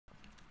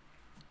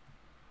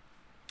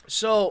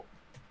So,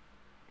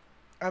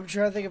 I'm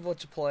trying to think of what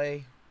to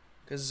play.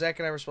 Because Zach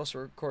and I were supposed to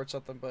record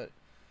something, but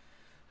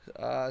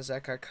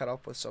Zach got cut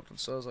up with something.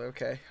 So I was like,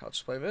 okay, I'll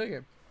just play a video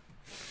game.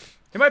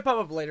 It might pop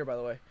up later, by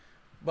the way.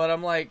 But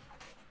I'm like,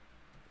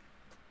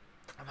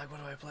 what do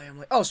I play? I'm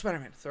like, oh,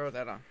 Spider-Man. Throw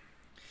that on.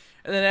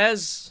 And then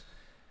as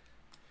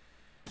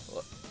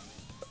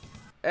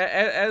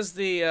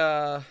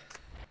I'm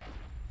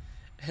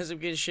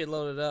getting shit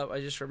loaded up,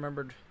 I just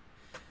remembered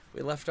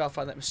we left off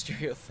on that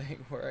Mysterio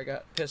thing where I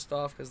got pissed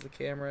off because of the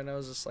camera, and I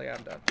was just like,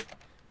 I'm done.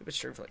 We've been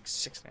streaming for like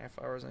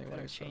 6.5 hours anyway.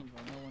 Better change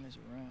when no one is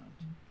around.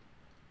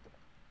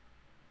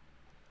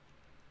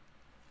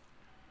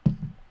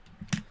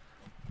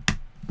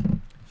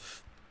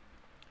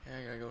 Yeah,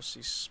 I gotta go see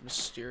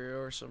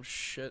Mysterio or some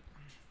shit.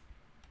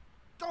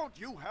 Don't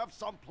you have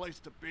some place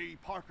to be,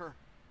 Parker?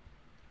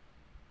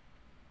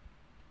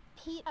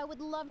 Pete, I would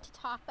love to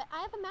talk, but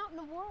I have a mountain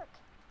of work.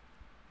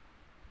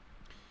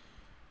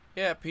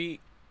 Yeah,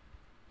 Pete.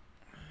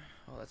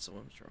 Oh, that's the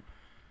women's room.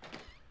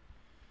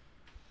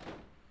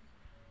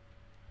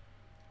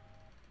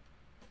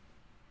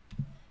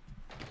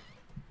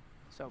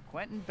 So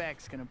Quentin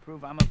Beck's gonna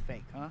prove I'm a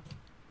fake, huh?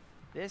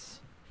 This,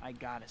 I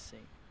gotta see.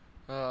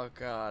 Oh,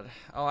 God.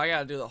 Oh, I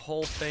gotta do the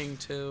whole thing,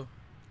 too.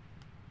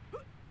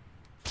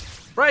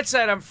 Bright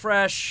side, I'm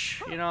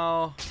fresh, you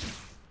know.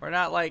 We're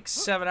not like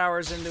 7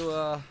 hours into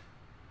a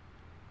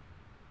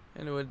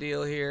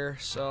deal here,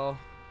 so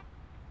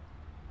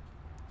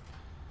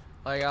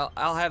like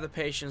I'll have the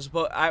patience,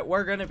 but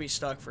we're gonna be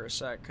stuck for a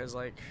sec, cause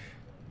like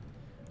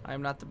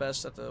I'm not the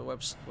best at the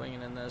web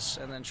swinging in this,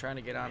 and then trying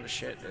to get onto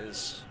shit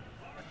is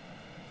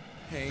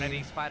pain.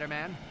 Ready,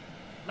 Spider-Man?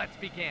 Let's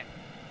begin.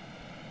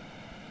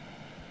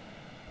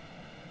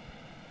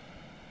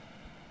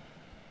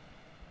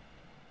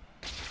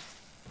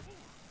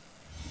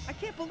 I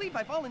can't believe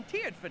I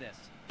volunteered for this.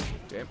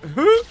 Damn.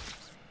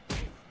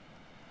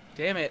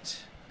 Damn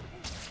it.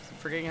 I'm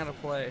forgetting how to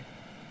play.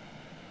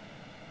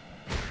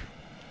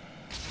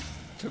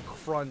 The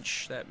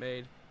crunch that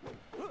made.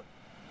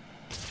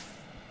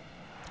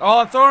 Oh,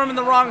 I'm throwing him in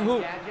the wrong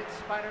hoop. Gadgets,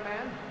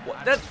 Spider-Man? What?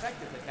 I That's...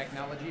 perfected the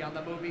technology on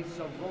the movie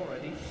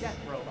Sorority Death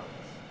Robots.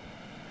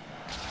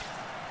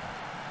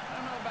 I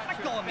don't know about Let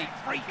your go of me,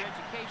 effects, but freak! your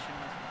education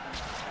must have been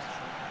special.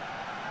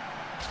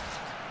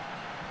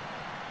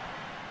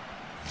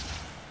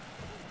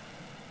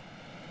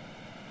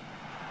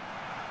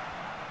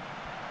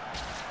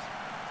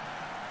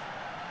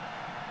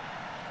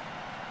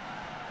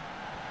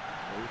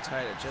 We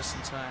tied it just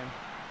in time.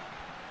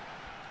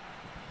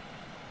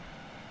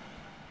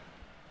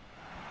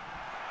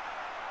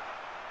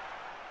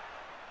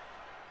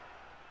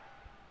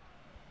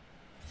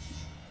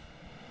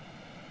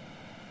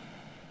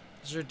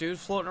 Is there a dude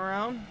floating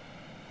around?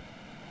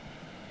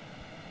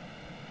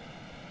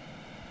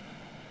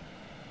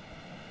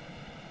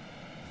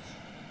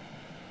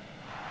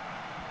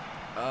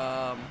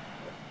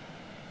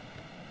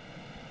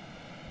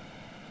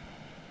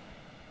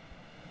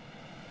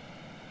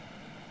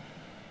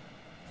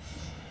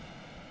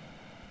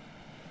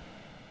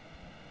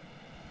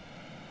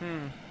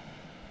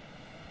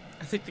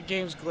 I think the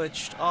game's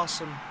glitched.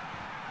 Awesome.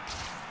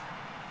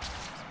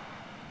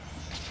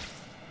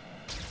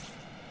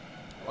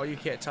 Oh, you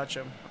can't touch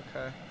him.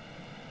 Okay.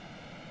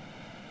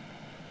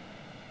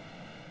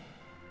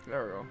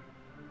 There we go.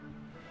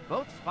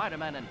 Both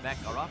Spider-Man and Beck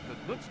are off to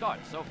good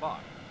starts so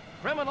far.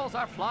 Criminals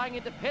are flying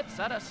into pits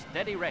at a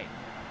steady rate.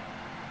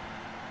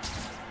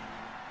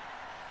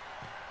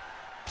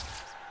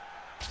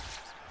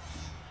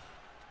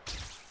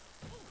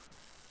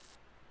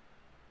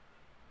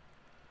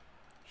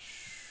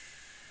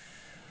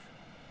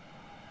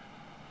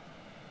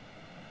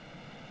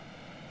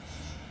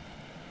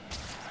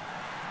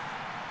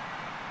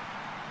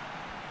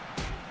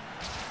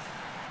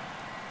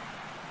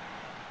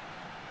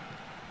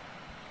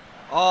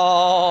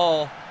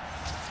 Oh.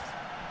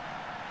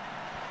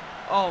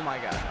 Oh my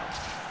God.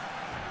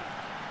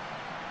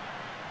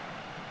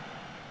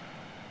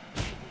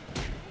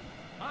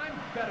 I'm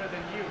better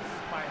than you,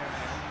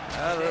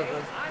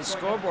 Spider-Man. The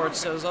scoreboard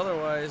says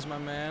otherwise, my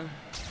man.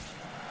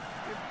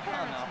 Your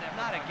parents never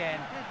not liked again.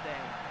 you, did they?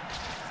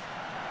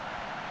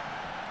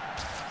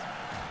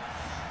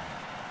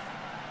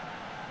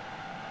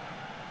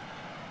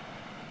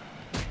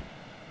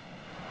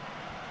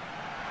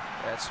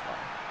 That's fine.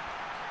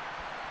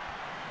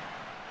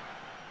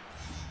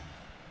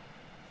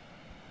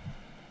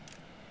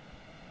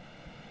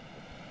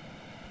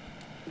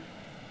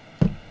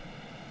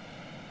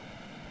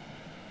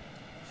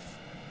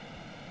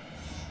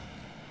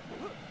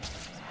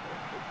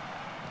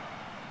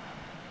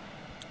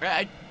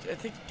 I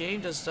think the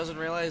game just doesn't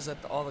realize that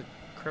all the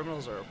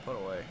criminals are put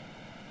away.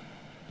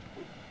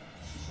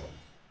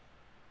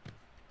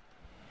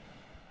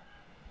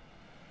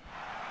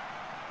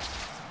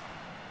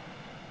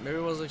 Maybe I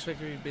wasn't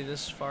expecting me to be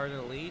this far in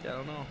the lead. I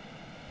don't know.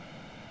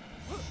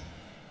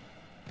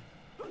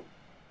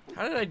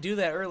 How did I do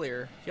that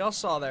earlier? Y'all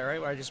saw that,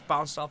 right? Where I just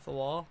bounced off the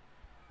wall?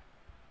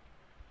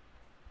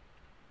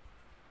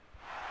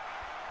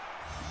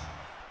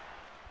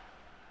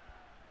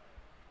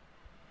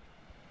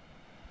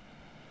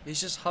 He's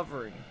just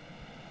hovering.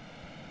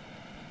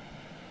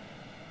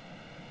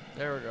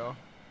 There we go.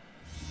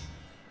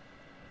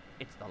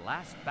 It's the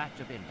last batch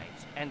of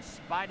inmates, and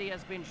Spidey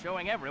has been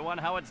showing everyone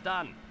how it's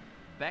done.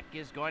 Beck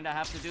is going to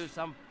have to do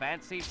some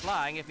fancy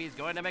flying if he's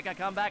going to make a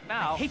comeback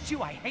now. I hate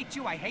you, I hate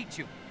you, I hate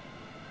you.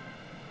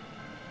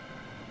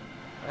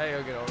 Hey,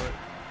 you'll get over it.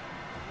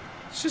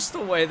 It's just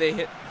the way they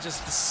hit,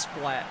 just the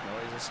splat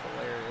noise is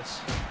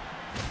hilarious.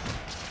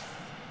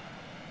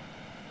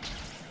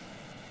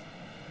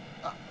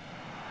 I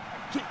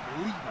can't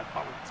believe I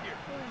volunteered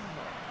for this.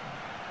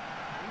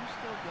 Are you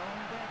still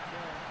going back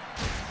there?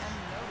 I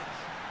hadn't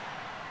noticed.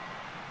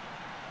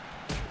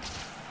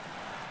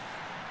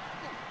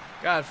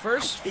 God,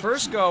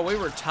 first go we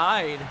were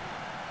tied.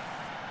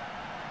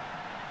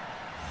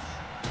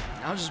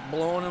 I'm just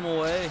blowing him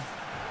away.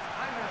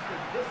 I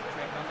mastered this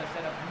trick on the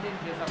set of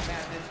Ninjas of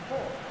Madness 4,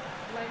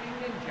 Flaming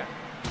Ninja.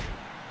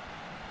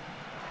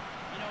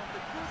 You know, if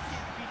the cool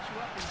kids beat you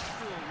up in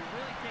school, you're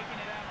really taking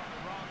it out on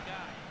the wrong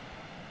guy.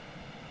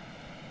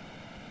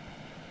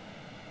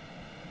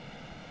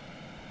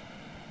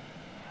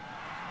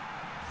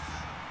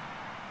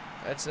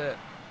 That's it.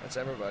 That's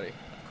everybody.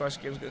 Of course,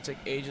 the game's gonna take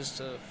ages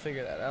to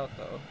figure that out,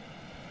 though.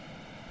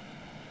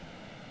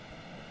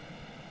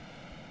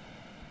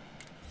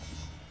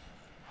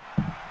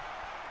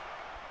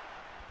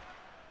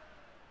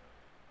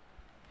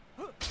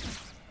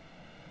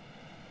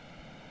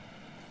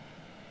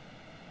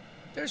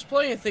 There's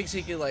plenty of things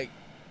he could like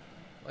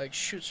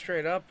shoot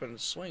straight up and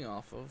swing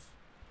off of.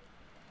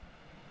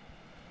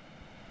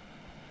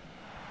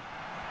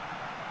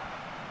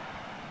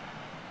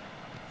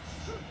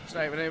 There's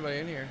not even anybody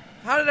in here.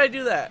 How did I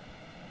do that?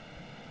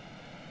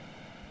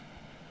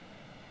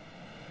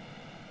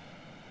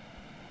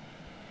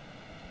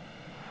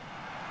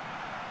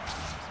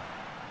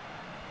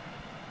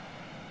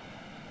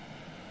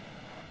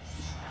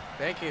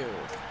 Thank you.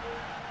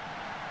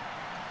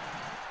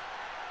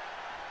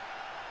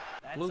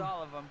 That's Blue.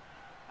 all of them.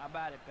 How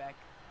about it, Beck?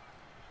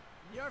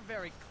 You're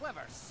very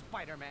clever,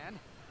 Spider-Man.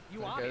 You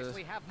Okay,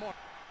 obviously have more.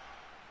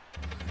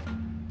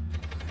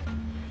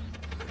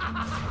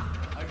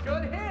 A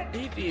good hit!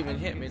 He didn't even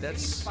hit me.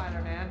 That's.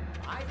 Spider-Man.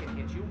 I can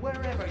hit you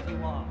wherever you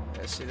are.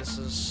 Yeah, see, this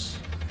is.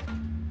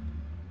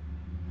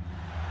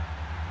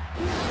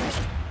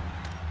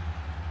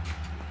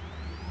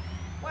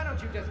 Why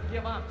don't you just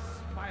give up,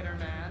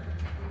 Spider-Man?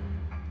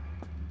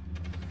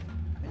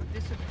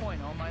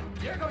 Disappoint all my.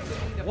 You're going to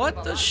need to What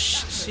move the a lot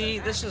faster see,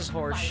 than this that, is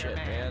horse shit,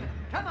 Spider-Man. man.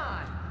 Come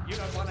on! You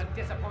don't want to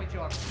disappoint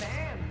your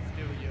fans,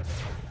 do you?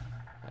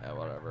 Yeah,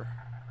 whatever.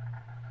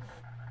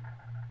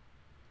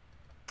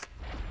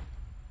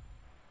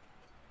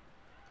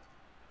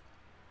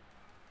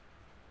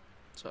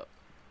 What's up?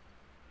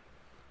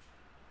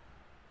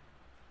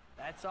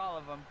 That's all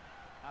of them.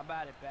 How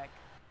about it, Beck?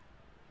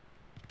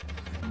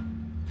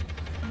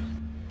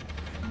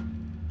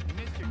 You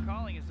missed your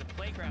calling as a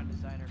playground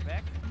designer,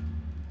 Beck.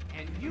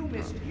 And you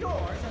missed yours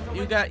as a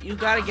You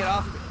gotta get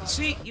off.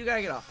 See, you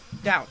gotta get off.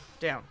 Down.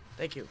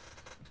 Thank you.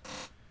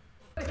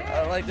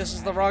 Like, this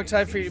is the wrong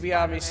time for you to be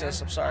on me,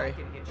 sis. I'm sorry. I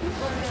can hit you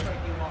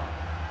wherever you are.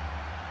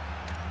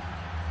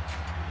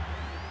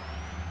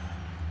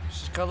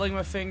 She's cuddling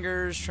my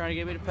fingers, trying to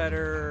get me to pet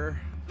her.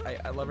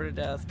 I love her to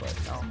death, but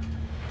no.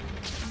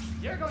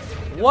 You're going to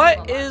need to What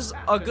move a lot is a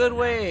faster good than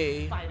way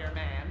that,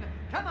 Spider-Man?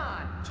 Come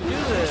on! to do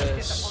Disappoint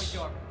this?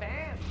 your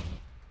fans.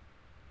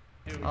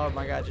 Do Oh you?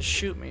 my god, just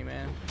shoot me,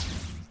 man.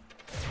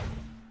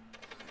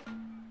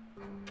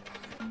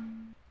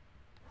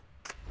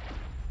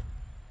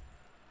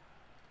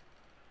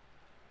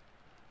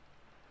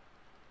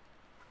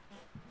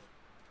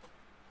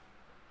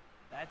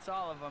 That's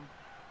all of them.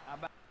 How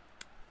about?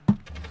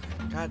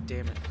 God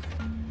damn it.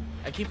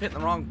 I keep hitting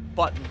the wrong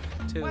button,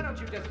 too. Why don't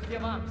you just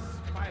give up,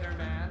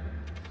 Spider-Man?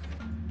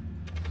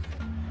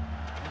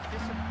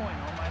 Disappoint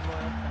all my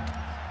loyal fans.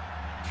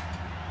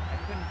 I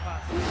couldn't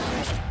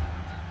possibly.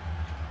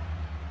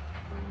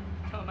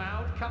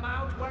 Come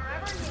out,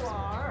 wherever you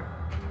are.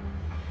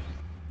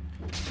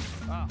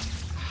 Oh,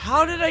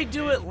 How did I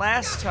do it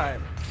last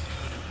time?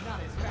 Not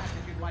as fast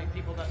as you'd like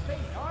people to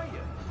think, are you?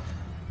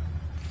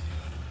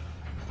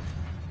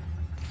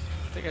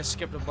 I think I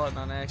skipped a button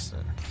on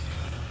accident.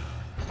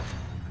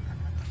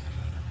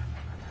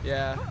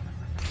 Yeah.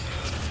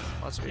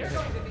 Must be.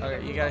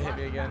 Okay, you gotta hit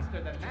me again.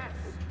 Faster than that,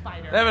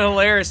 Spider-Man. That'd been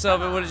hilarious though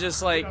if it would have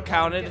just You don't like want to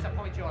counted.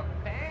 disappoint your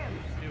fans,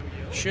 do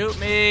you? Shoot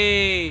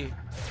me!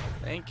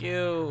 Thank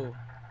you.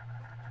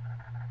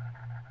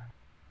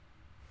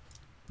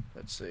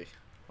 Let's see.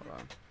 Hold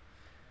on.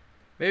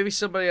 Maybe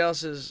somebody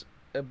else is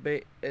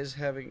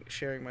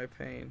sharing my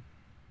pain.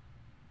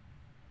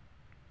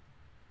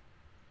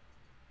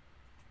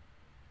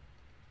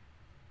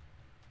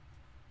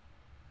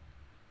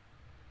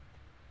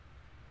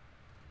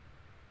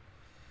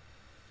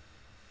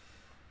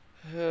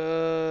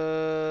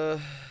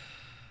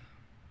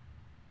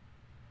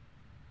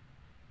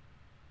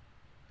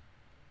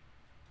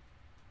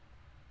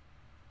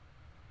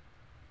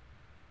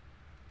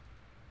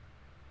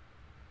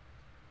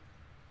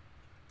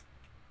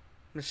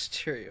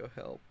 Mysterio,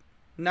 help.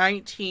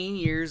 19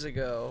 years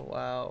ago.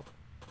 Wow.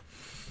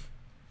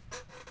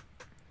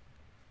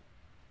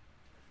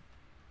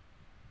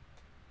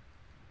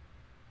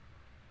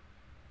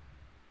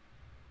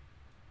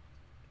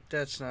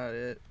 That's not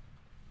it.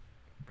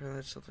 Probably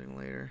that's something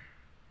later.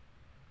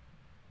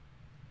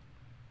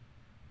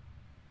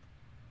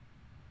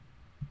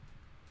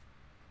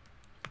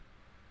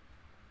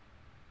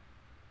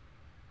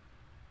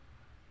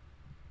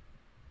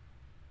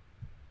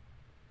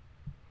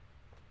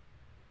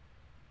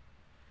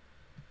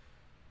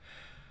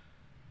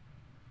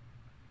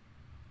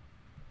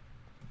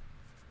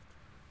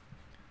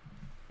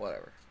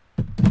 Whatever.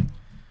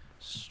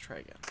 Let's try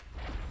again.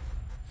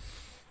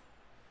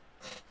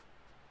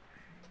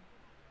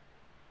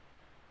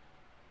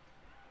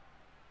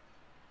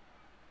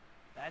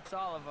 That's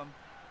all of them.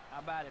 How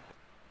about it?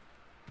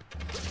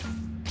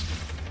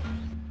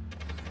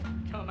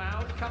 Come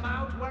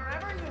out,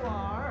 wherever you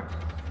are.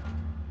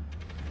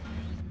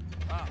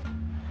 Oh,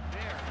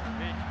 there,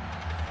 bitch.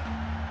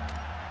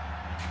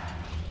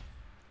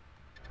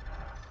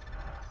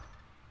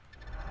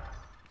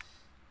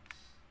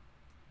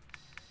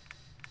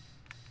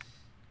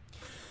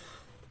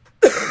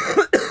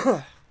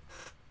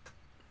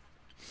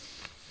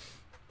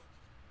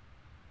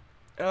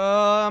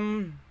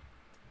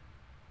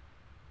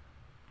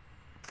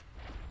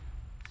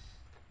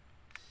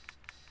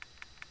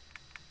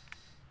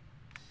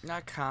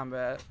 Not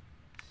combat.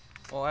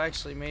 Well,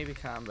 actually, maybe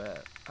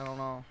combat. I don't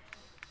know.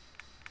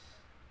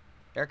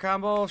 Air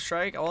combo,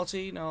 strike,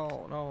 ulti?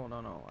 No, no, no,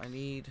 no. I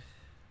need...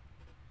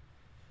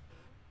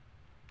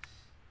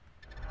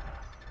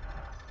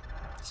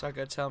 It's not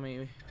gonna tell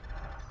me.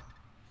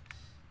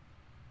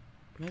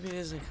 Maybe it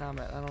is in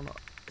combat. I don't know.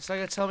 It's not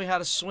gonna tell me how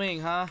to swing,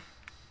 huh?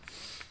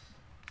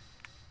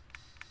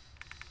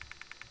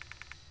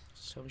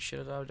 Just tell me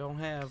shit that I don't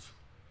have.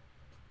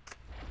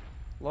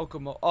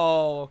 Locomo.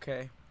 Oh,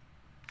 okay.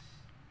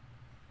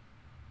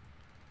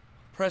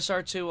 Press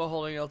R2 while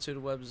holding L2 to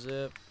web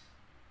zip.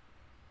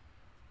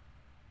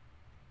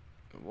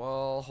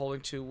 While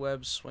holding 2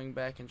 web, swing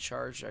back and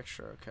charge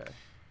extra. Okay.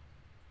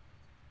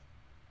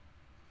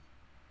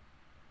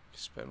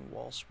 Spin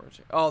wall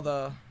sprinting. Oh,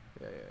 the...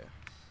 Yeah.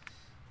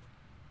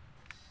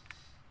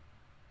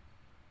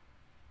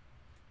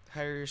 The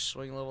higher your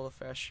swing level, the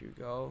faster you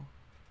go.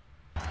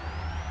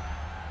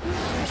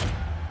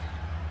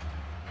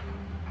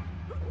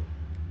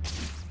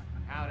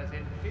 How does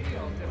it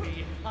feel to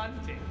be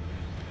hunting?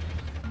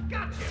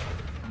 Gotcha!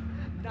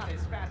 Not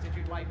as fast as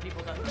you'd like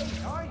people to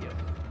think, are you?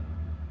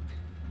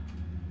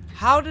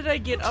 How did I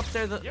get up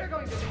there You're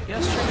going to be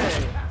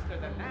yesterday? faster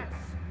than that,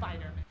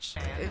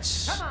 Spider-Man.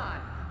 It's... Come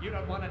on! You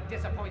don't want to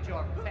disappoint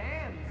your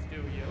fans, do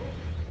you?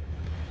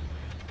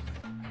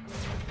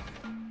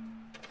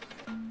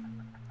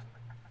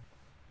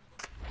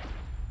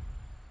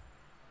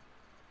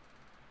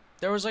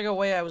 There was like a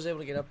way I was able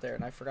to get up there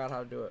and I forgot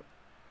how to do it.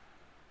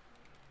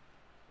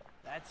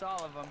 That's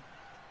all of them.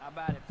 How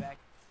about it, Beck?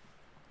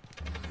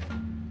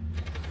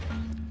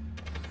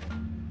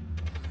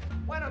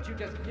 Why don't you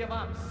just give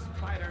up,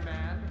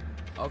 Spider-Man?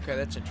 Okay,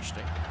 that's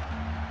interesting.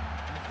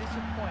 You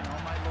disappoint all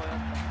my loyal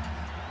fans.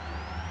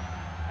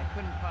 I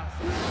couldn't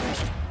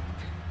possibly.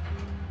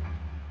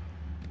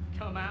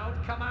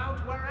 Come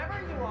out, wherever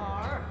you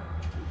are.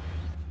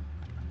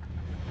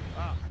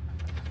 Oh,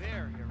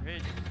 very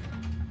original.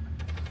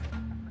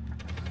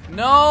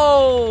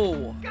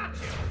 No! Gotcha!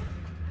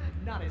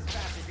 Not as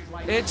fast as you'd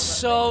like. It's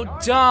so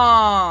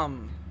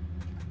dumb.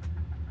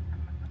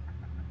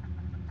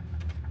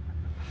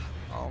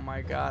 Oh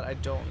my god, I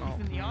don't know.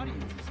 Even the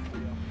audience isn't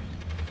real.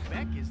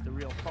 Beck is the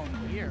real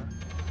phony here.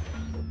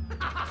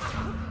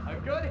 A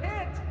good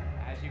hit!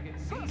 As you can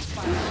see,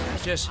 Spider-Man,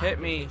 Just hit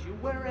me. you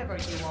wherever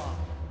you are.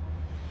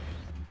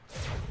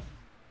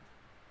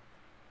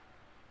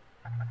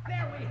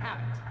 There we have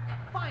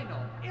it. Final.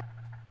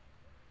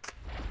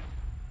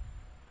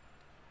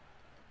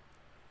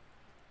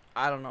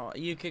 I don't know.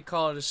 You could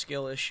call it a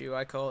skill issue.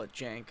 I call it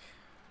jank.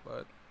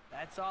 But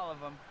That's all of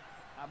them.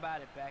 How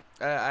about it, Beck?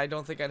 I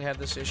don't think I'd have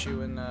this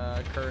issue in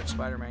current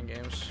Spider-Man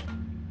games.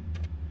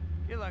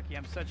 You're lucky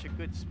I'm such a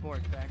good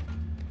sport, Beck.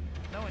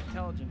 No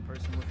intelligent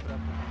person would put up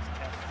with these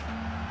tests.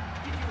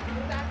 Did you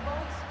hear that,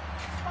 folks?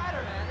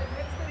 Spider-Man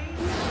admits that he's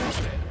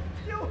stupid.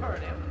 You heard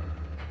him.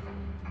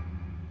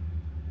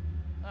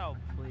 Oh,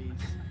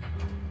 please.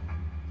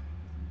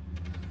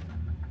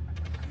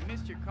 You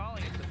missed your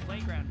calling as a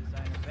playground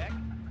designer, Beck.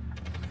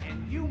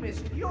 And you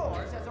missed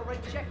yours as a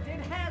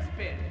rejected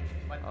has-been.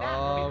 But that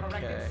will be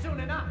corrected Okay. soon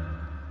enough.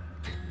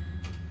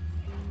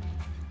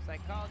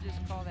 Psychologists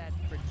call that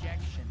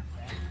projection,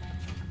 Beck.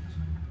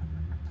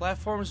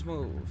 Platforms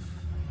move.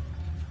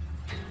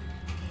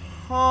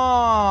 Huh.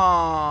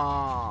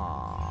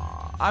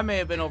 I may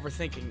have been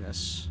overthinking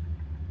this.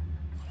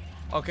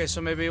 Okay,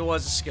 so maybe it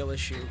was a skill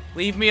issue.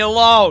 Leave me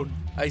alone.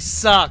 I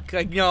suck.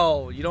 I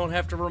know. You don't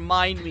have to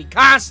remind me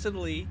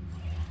constantly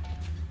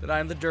that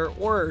I'm the dirt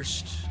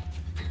worst.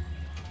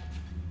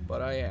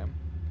 But I am.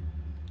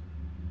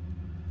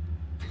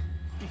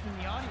 Even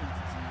the audience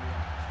isn't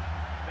real.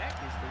 Beck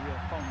is the real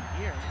phony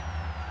here.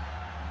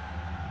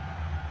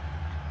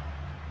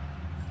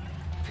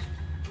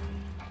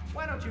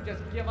 Why don't you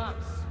just give up,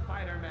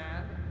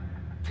 Spider-Man?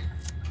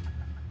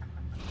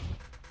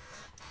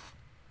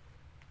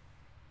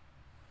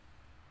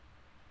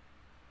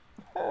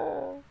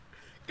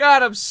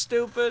 God, I'm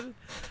stupid.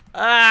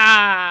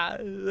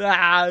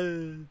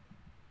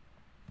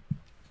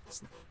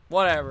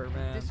 Whatever,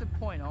 man.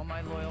 Disappoint all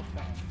my loyal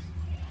fans.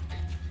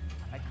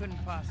 I couldn't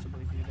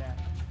possibly do that.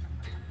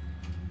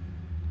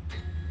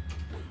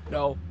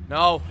 No,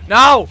 no,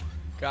 no!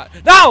 God,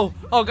 no!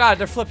 Oh God,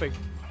 they're flipping.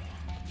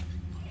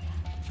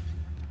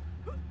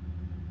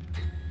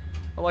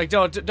 I'm like,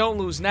 don't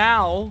lose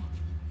now.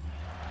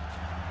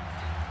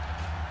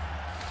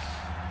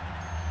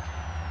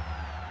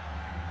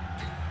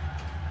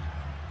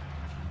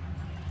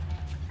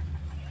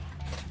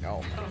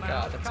 Oh my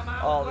God, that's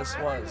all this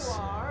was.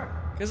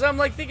 Cause I'm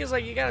like thinking,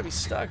 like, you gotta be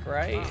stuck,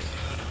 right?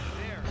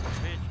 There,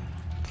 bitch.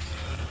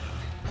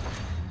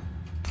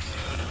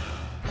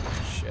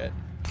 Shit.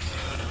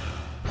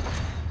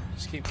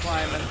 Just keep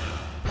climbing.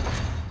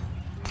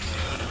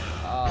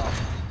 Oh.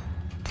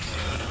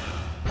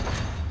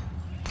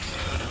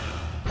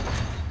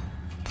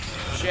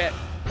 Shit.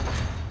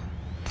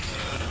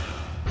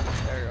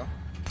 There you go.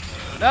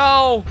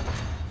 No!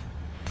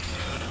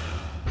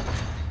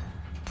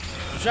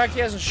 I'm shocked he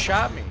hasn't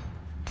shot me.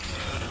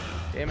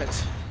 Damn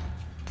it.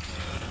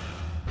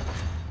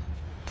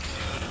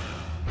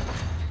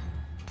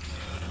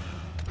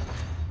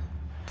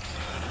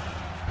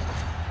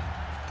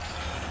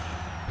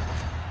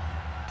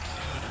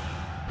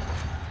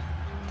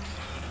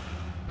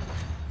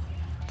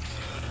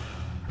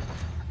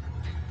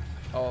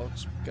 Oh,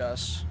 it's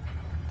Gus.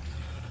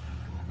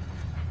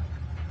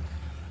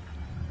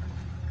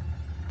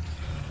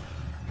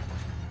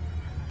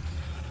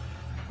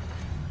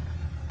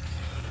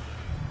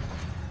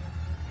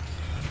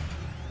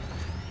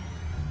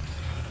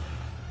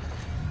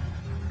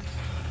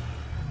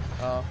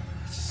 Oh,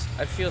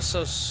 I feel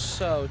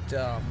so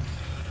dumb.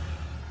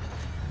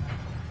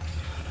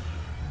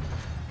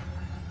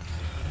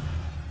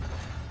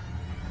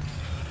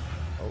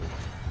 Oh.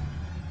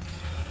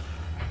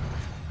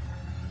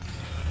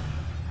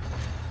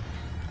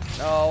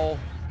 No.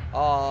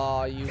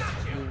 Aw, you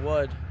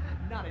would.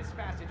 Not as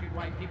fast as you'd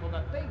like people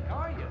to think,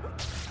 are you?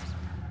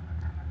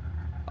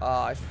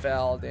 Aw, I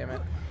fell, damn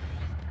it.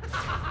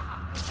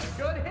 A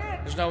good hit.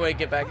 There's no way to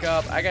get back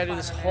up. I gotta do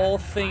this whole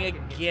thing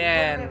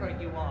again.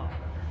 Wherever you are.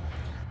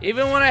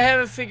 Even when I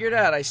have it figured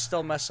out, I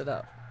still mess it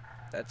up.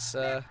 That's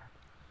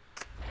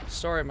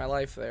story of my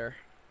life there.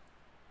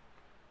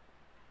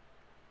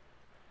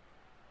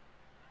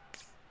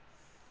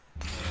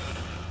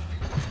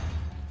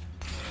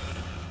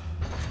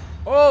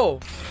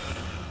 Oh!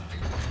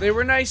 They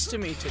were nice to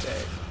me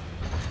today.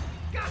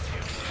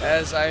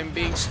 As I'm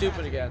being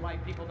stupid again.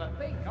 Like people to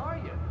think, are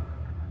you?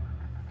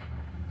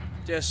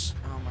 Just,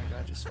 oh my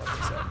God, just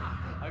fucking set me.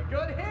 A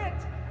good hit.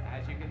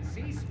 As you can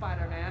see,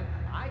 Spider-Man,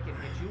 I can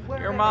hit you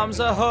wherever Your mom's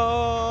you a want.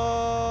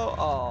 hoe.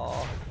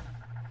 Aw.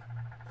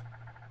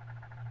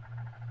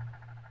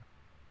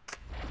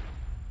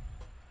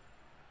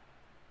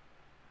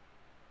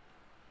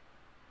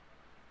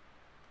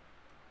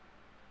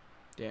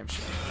 Damn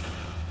shame.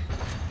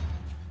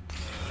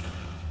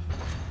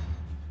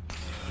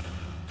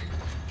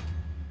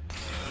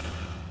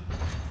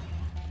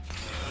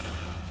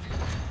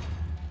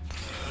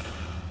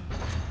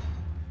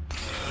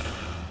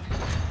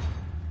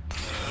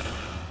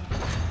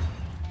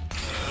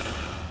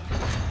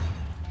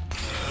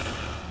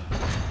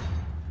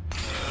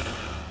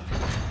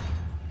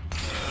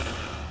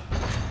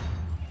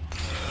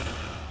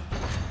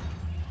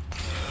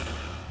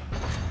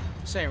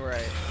 This ain't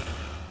right.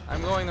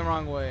 I'm going the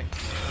wrong way.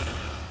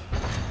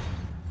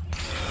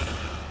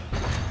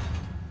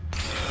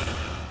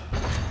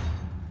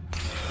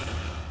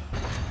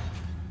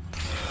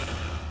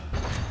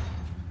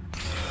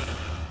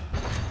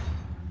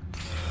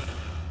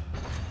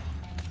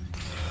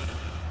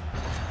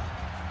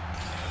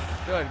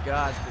 Good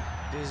God,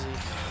 dizzy.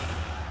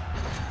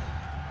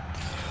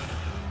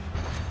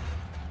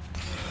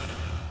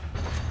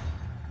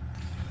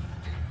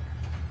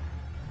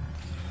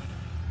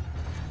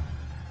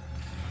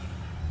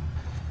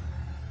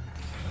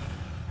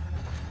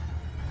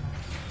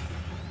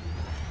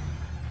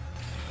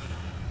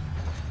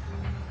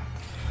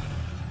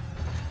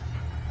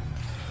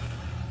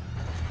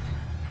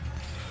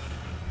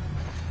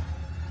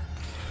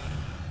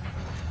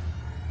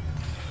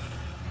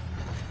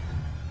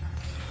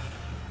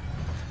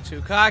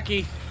 Too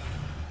cocky.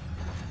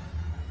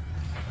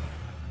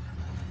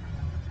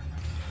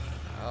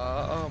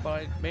 Oh, but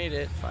I made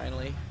it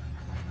finally.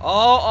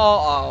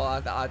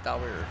 Oh! I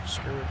thought we were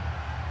screwed.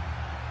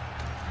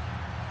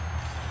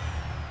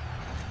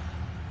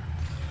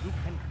 You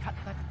can cut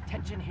the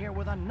tension here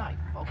with a knife,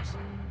 folks.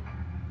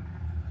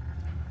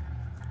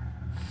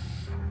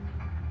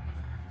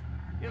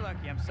 You're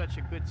lucky I'm such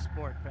a good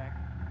sport, Beck.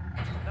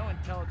 No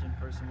intelligent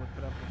person would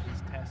put up with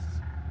these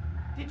tests.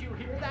 Did you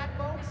hear that,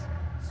 folks?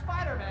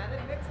 Spider-Man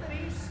admits that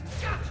he's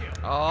got you.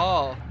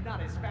 Oh,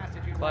 Not as fast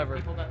as you'd clever.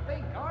 like people to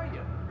think, are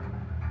you?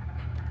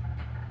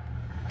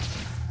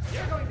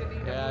 You're going to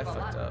need Yeah, I to move a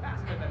fucked lot up.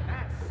 faster than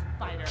that,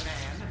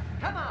 Spider-Man.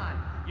 Come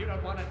on, you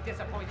don't want to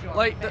disappoint your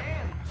Like the-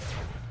 fans.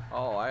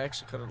 Oh, I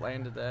actually could have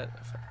landed that.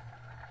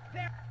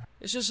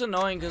 It's just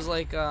annoying because,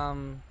 like, I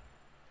don't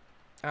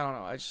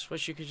know. I just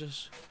wish you could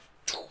just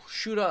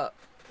shoot up.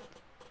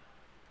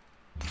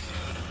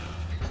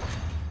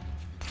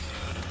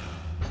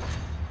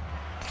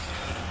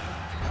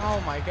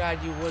 Oh my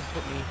god, you would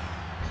put me.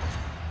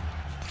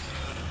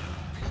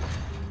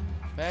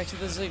 Back to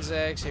the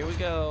zigzags. Here we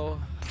go.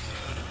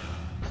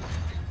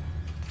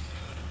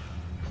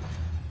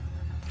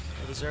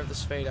 I deserve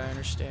this fate, I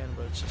understand,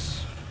 but it's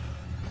just...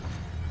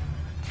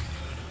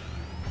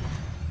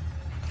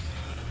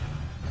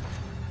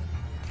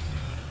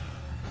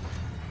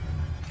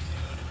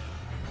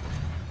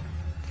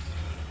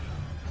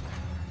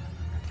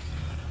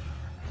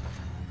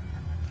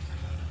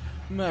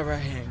 My right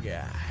hand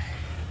guy.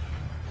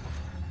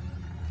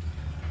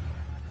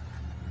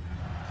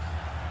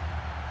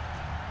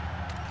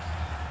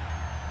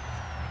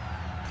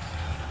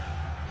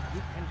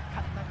 You can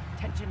cut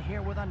the tension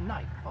here with a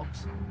knife,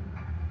 folks.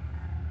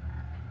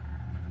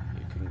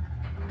 You can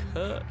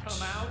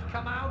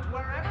Come out,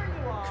 wherever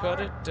you are. cut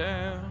it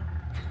down.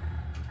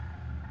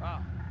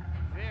 Wow,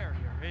 very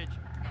original.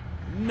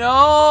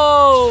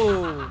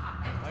 No!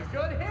 A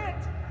good hit.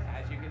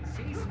 As you can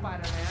see,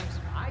 Spider-Man,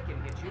 I can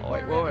hit you Oh,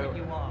 wait, wherever wait.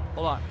 you are.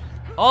 Hold on.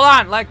 Hold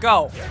on, let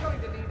go. You're going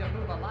to need to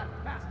move a lot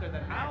faster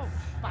than that,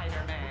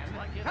 Spider-Man.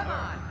 Like it Come hurt.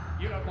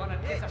 on, you don't want to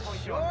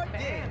disappoint your sure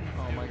did. fans.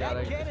 Oh my god.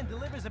 That cannon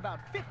delivers about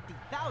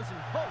 50,000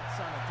 volts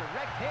on a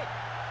direct hit.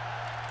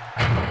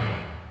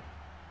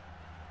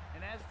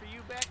 And as for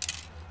you, Beck,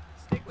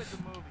 stick with the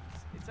movies.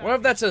 It's What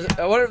if that's a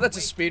unreasonable. what if that's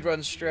a speedrun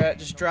strat?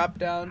 Just drop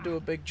down, do a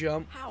big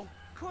jump. How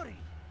could he?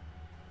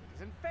 It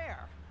isn't fair.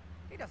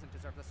 He doesn't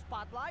deserve the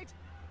spotlight.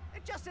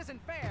 It just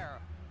isn't fair.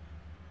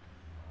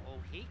 Oh,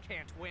 he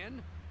can't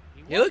win.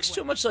 He looks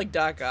too much like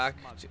Doc Ock,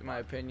 in my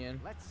opinion.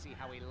 Let's see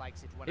how he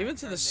likes it when Even I to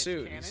the turn this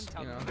suit, cannon he's,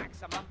 to you know.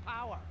 maximum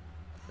power.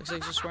 Looks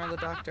like he's just wearing the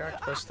Dr.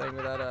 Octopus thing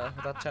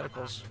without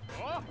tentacles.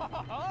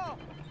 Oh,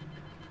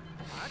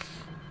 what?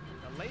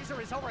 The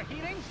laser is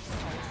overheating?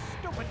 Oh,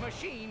 stupid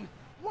machine!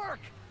 Work!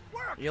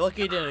 Work! You're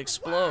lucky he didn't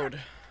explode.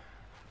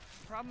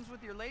 Problems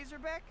with your laser,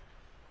 Beck?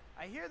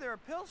 I hear there are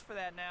pills for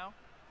that now.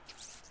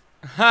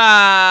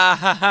 Ha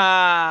ha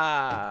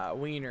ha!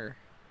 Wiener.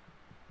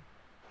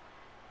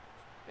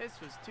 This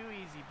was too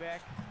easy,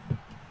 Beck.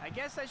 I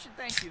guess I should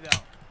thank you, though.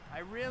 I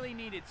really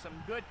needed some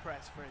good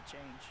press for a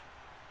change.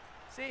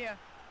 See ya.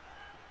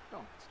 No,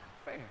 it's not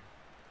fair.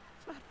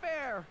 It's not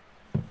fair.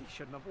 He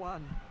shouldn't have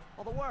won.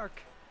 All the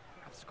work.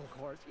 The obstacle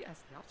course.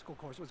 Yes, the obstacle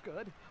course was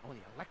good. Oh, the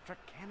electric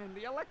cannon.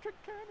 The electric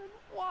cannon.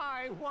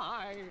 Why?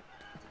 Why?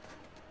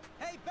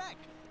 Hey, Beck,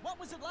 what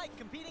was it like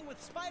competing with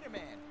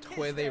Spider-Man?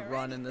 The way Is they there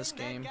run in this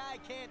anything game. that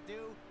guy can't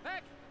do?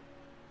 Beck!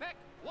 Beck,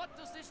 what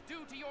does this do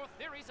to your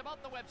theories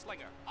about the web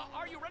slinger?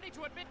 Are you ready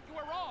to admit you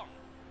were wrong?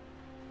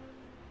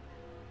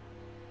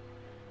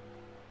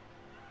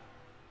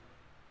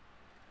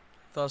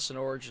 Thus an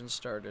origin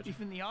started.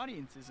 Even the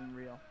audience isn't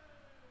real.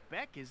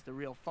 Beck is the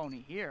real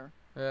phony here.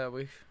 Yeah,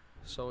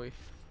 so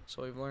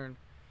we've learned.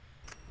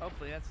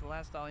 Hopefully that's the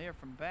last I'll hear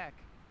from Beck.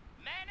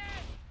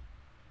 Menace!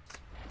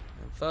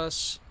 And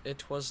thus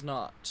it was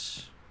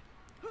not.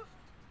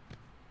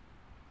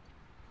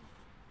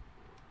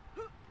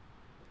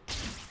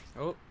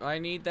 Oh, I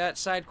need that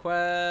side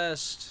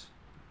quest.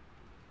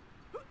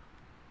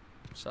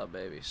 What's up,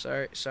 baby?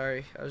 Sorry.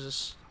 I was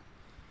just.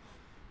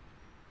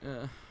 I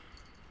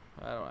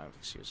don't have an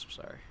excuse. I'm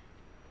sorry.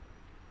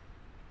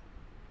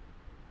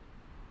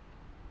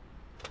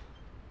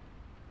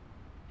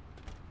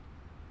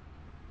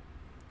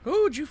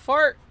 Ooh, would you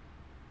fart?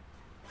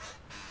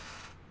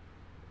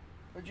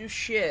 Would you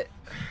shit?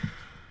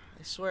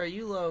 I swear,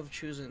 you love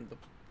choosing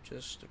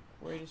just the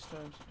greatest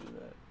times to do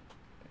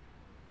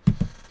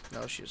that.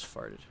 No, she just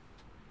farted.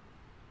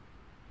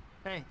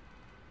 Hey.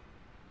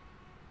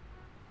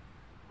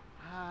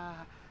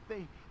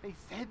 They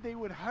said they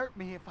would hurt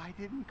me if I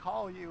didn't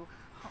call you.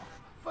 Oh,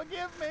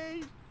 forgive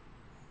me.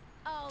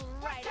 All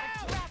right,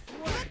 I'll trap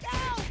you. Look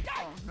out!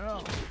 Oh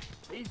no.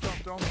 Please don't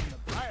throw me in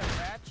the fire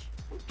patch.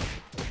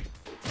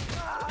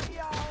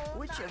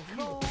 Which of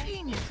you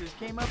geniuses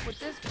came up with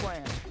this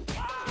plan?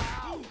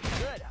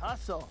 Good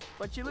hustle.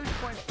 But you lose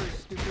points for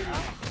stupidity.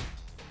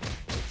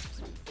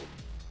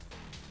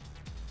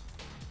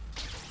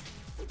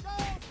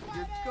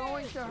 You're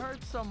going to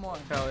hurt someone.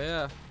 Hell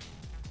yeah.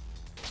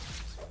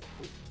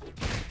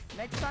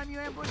 Next time you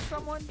ambush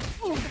someone,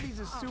 think if he's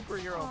a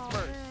superhero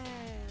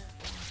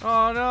first.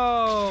 Oh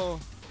no.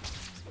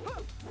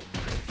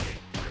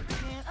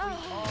 Can't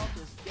we all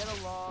just get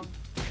along?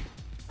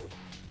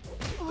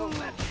 The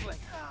web slinger.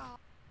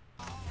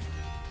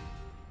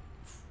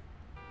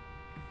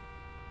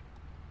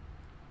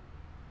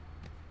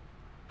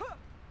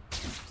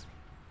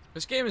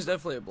 This game is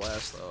definitely a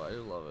blast, though. I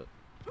do love it.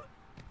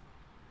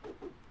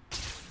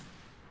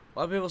 A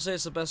lot of people say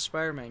it's the best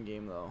Spider-Man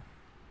game, though.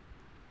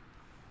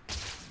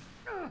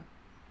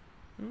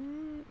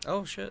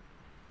 Oh shit.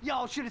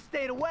 Y'all should have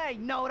stayed away,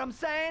 know what I'm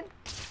saying?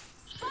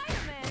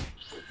 Spider-Man,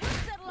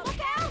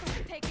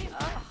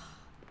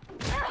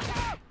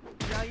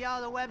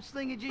 Yo, the web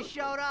slinger just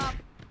showed up.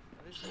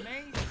 This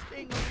may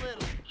sting a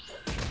little.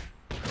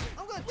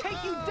 I'm gonna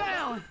take you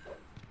down.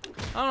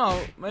 I don't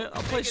know. Maybe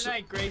I'll play. Good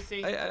night,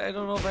 Gracie. I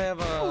don't know if I have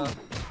a.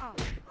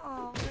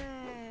 Oh,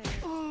 man.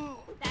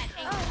 That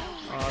ain't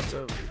I'll have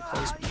to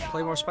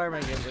play more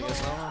Spider-Man games, I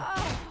guess. I don't know.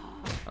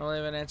 I don't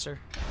have an answer.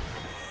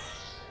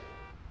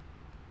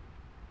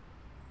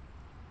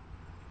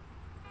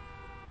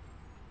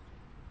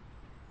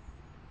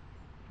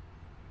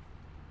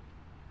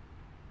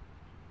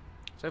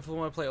 Definitely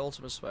want to play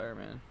Ultimate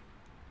Spider-Man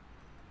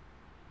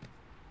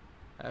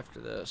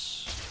after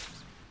this.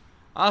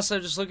 Honestly,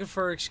 I'm just looking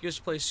for an excuse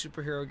to play a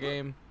superhero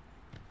game.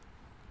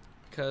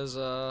 Because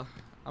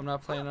I'm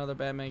not playing another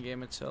Batman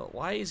game until...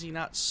 Why is he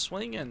not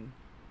swinging?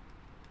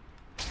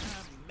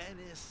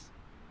 Menace.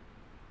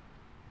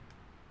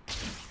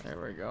 There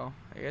we go.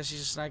 I guess he's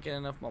just not getting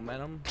enough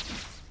momentum.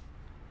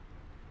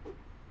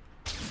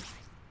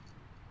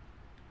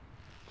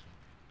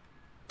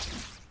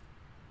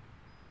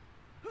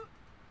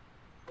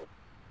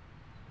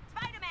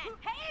 Spider-Man,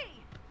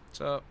 hey!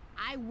 What's up?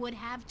 I would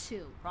have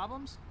too.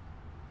 Problems?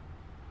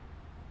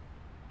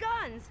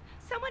 Guns!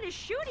 Someone is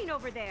shooting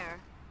over there.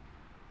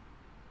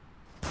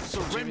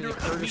 Surrender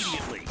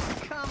immediately.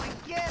 Come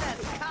and get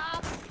us,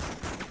 cop!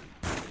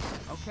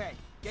 Okay,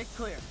 get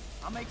clear.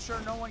 I'll make sure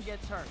no one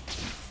gets hurt.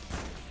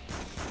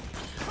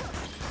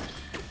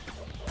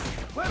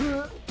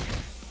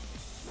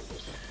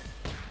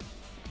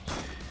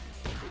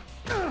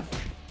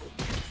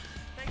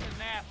 Take a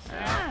nap,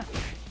 Sam.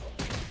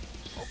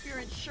 Hope your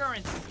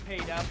insurance is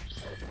paid up.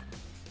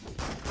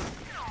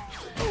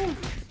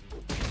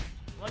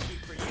 Lucky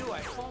for you,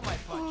 I pull my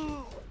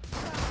punch.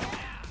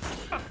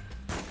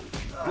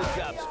 Good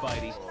job,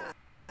 Spidey.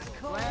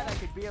 Glad I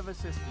could be of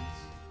assistance.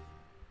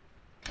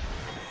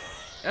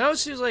 I know it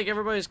seems like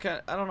everybody's kind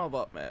of... I don't know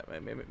about Matt.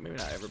 Maybe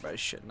not everybody's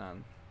shitting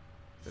on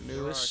the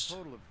newest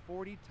total of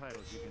 40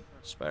 titles you can.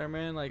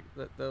 Spider-Man. Like,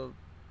 the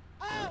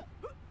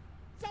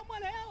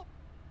Someone help!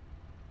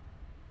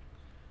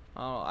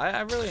 oh, I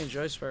really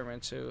enjoy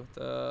Spider-Man 2.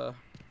 The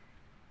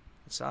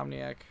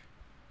Insomniac.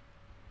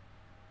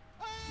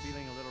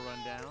 Feeling a little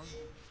run down?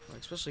 Like,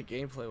 especially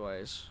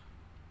gameplay-wise.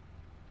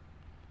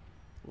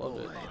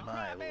 Loved it. Am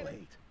I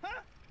late?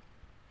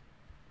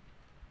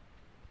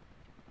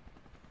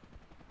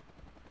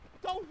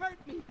 Don't hurt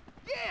me!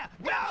 Yeah!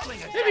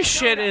 Maybe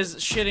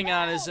shitting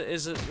on is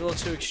a little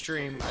too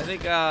extreme. I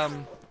think a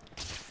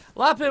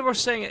lot of people were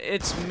saying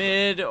it's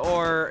mid,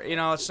 or you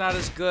know, it's not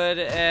as good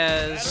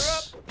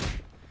as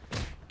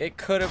it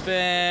could have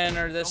been,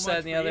 or this, that,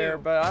 and the other.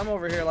 But I'm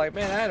over here like,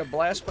 man, I had a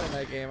blast playing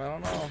that game. I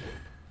don't know.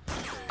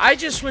 I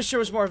just wish there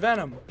was more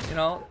Venom. You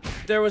know,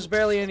 there was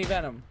barely any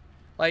Venom.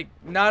 Like,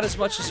 not as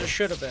much as there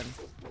should have been.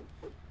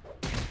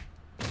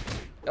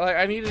 Like,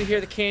 I needed to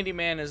hear the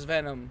Candyman as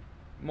Venom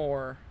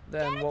more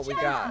than what we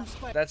got.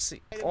 That's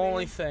the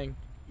only thing.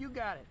 You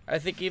got it. I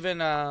think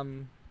even I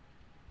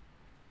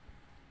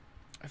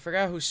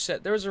forgot who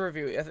said, there was a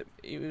review.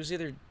 It was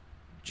either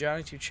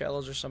Johnny Two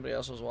Cellos or somebody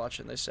else was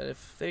watching. They said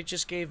if they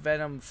just gave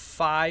Venom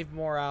 5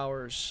 more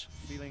hours,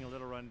 Feeling a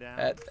little run down?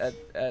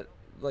 at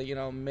like, you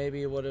know,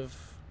 maybe it would have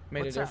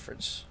made a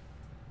difference.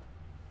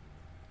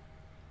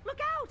 Look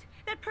out!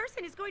 That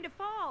person is going to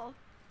fall.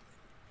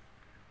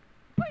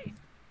 Please!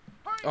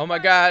 Hurry Oh my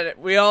God,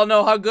 we all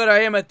know how good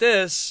I am at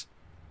this.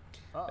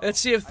 Let's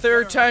see if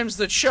third time's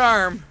the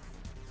charm.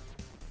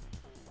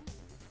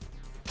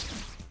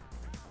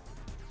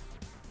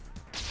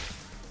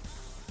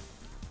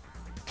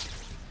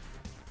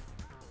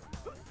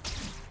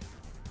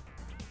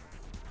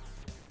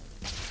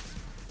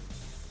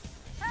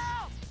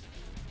 Help!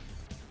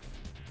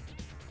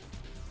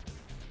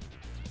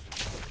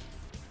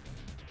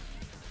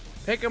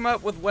 Pick him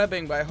up with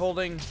webbing by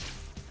holding.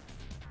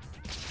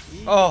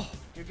 Easy. Oh.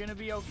 You're gonna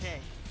be okay.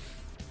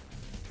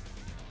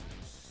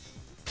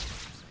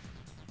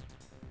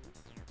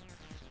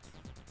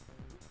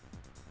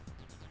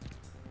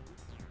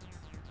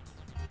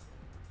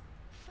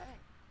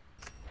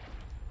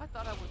 I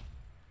thought I was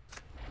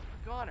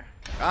a goner.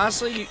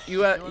 Honestly, you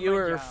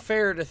were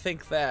fair to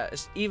think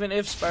that, even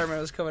if Spider-Man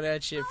was coming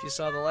at you. If you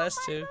saw the last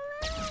two,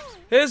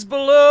 his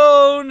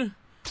balloon,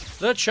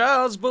 the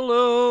child's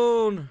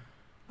balloon.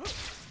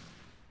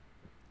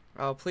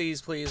 Oh,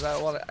 please, please! I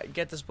want to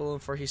get this balloon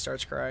before he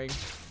starts crying.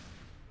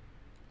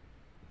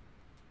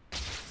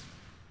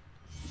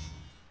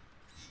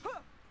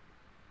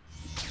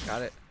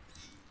 Got it.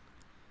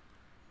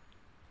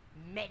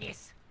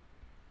 Menace.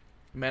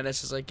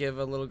 Menace is like give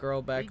a little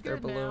girl back their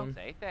balloon.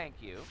 Say thank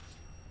you.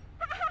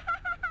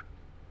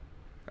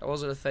 That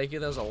wasn't a thank you.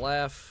 That was a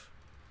laugh.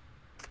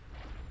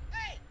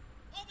 Hey,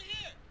 over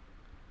here.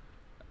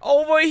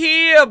 Over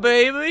here,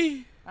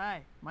 baby.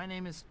 Hi, my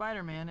name is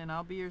Spider-Man, and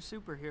I'll be your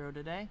superhero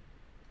today.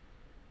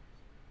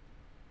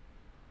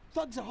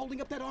 Thugs are holding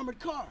up that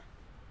armored car.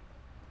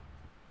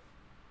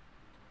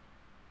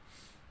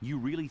 You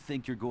really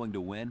think you're going to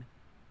win?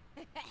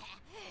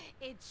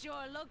 It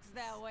sure looks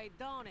that way,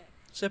 don't it?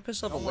 Does that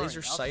piss off a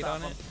laser sight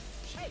on it?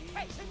 Hey,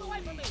 hey, take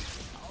away from me.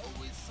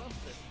 Always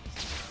something.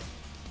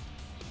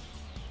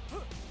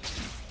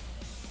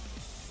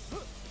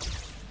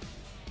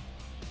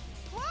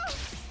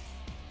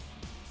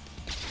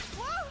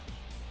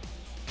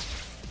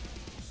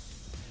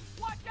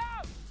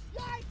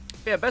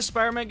 Yeah, best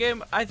Spider-Man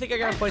game. I think I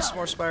gotta play some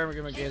more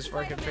Spider-Man games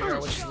before I can figure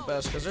out which is the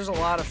best. Because there's a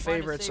lot of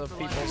favorites of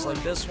people's,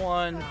 like this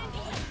one,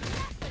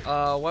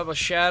 Web of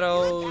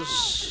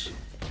Shadows,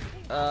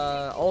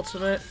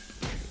 Ultimate.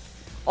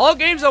 All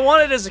games I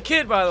wanted as a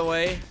kid, by the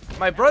way.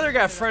 My brother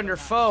got Friend or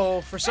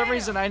Foe. For some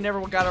reason, I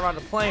never got around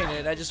to playing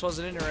it. I just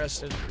wasn't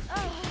interested.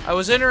 I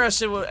was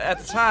interested at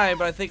the time,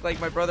 but I think like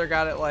my brother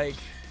got it like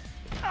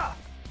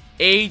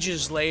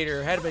ages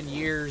later. It had been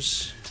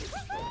years.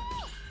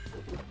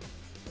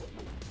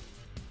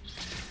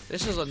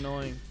 This is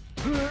annoying.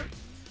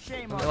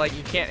 Like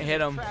you can't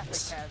hit him.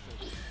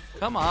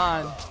 Come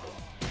on.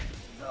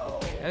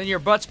 And then your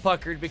butt's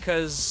puckered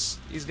because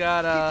he's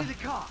got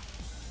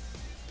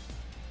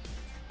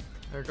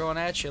they're going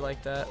at you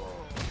like that.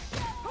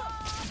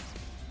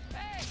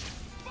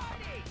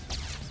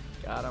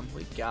 Got him.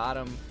 We got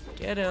him.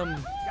 Get him.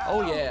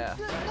 Oh yeah.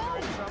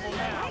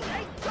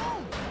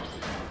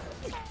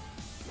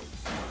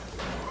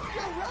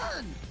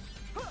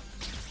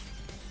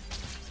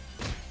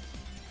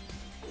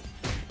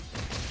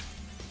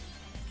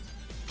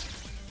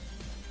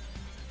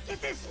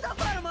 Get this stuff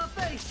out of my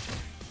face!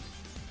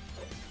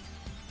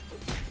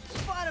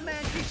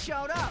 Spider-Man just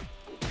showed up!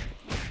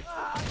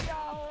 Oh,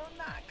 no,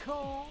 not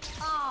cool.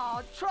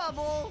 Oh,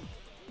 trouble!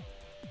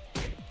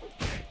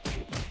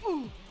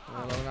 Well,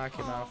 we'll knock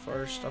him out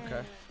first.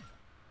 Okay.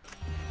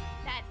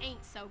 That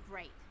ain't so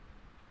great.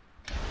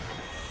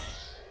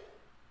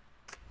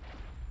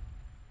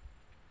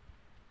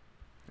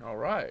 All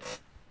right.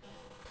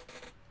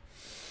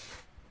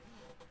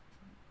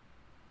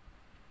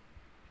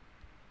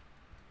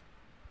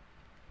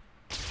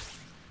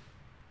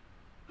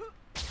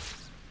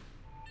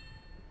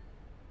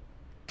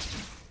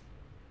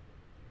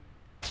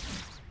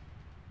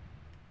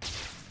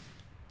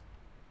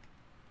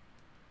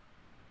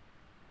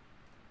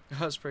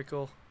 That was pretty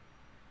cool.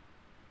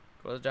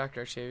 Go to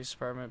Dr. Octavius'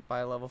 apartment, buy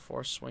a level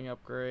 4 swing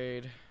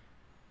upgrade.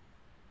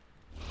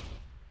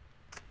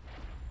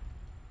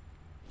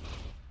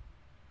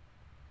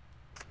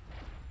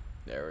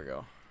 There we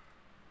go.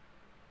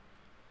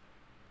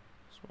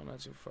 This one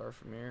not too far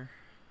from here.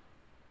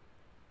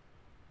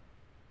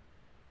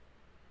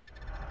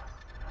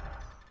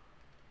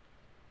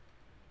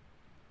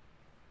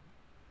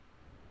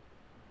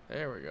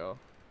 There we go.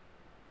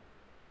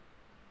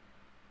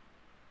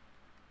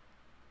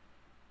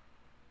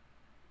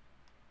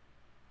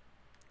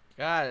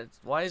 God,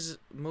 why is it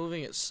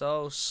moving it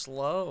so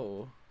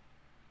slow?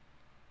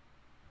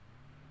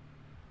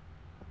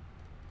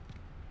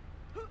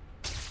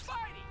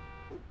 Spidey!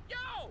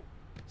 Yo!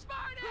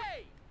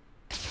 Spidey!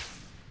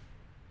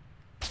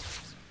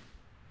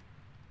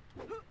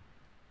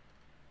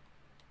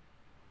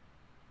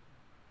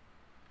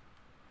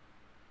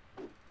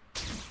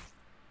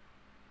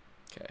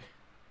 Okay.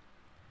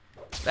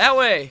 That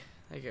way!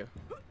 Thank you.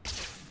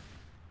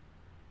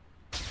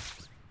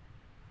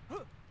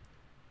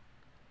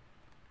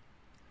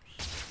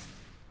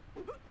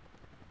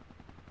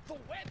 The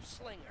web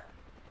slinger!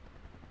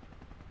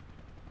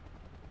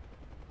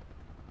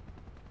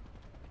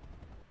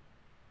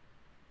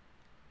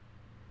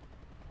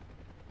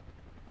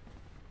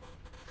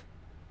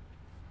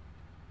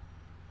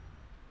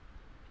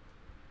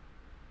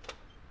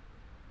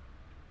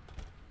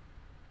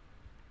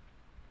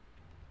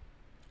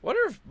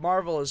 Wonder if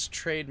Marvel is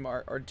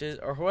trademarked,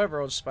 or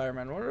whoever owns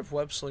Spider-Man. Wonder if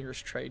Web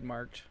Slinger's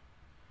trademarked.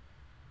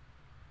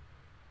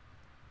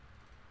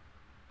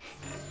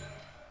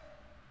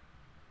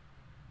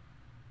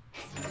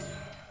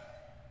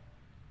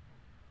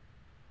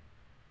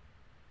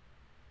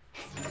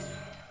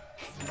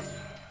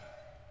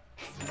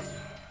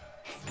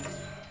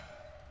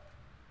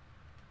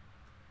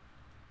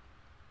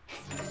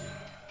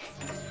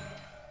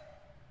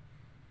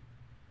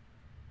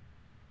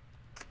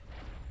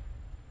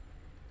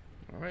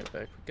 Alright,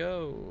 back we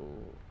go.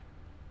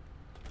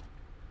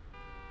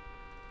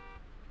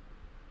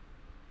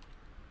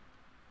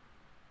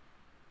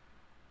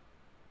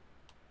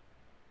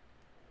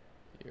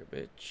 Here,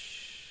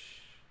 bitch.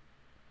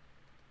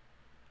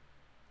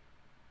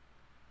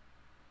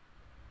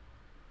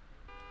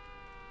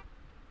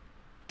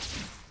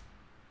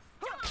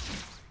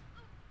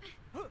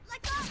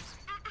 Let go!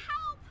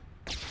 Help!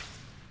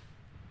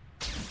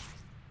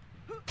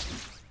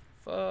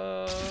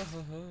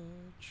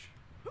 Fudge.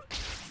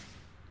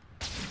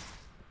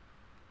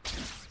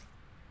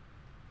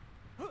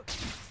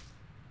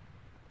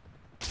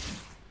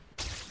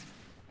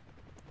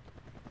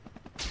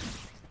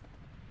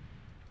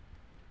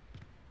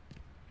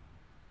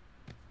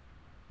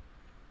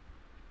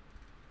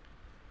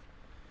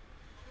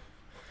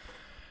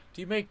 Do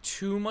you make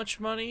too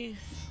much money?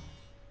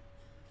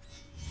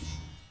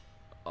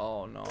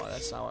 Oh no,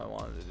 that's not what I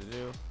wanted to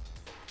do.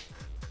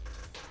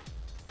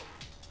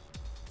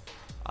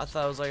 I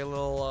thought it was like a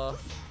little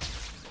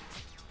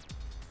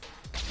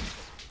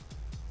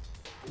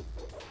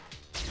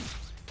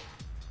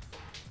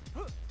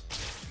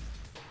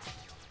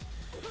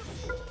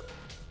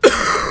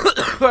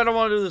I don't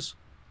want to do this.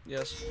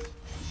 Yes.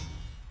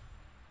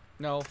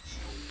 No.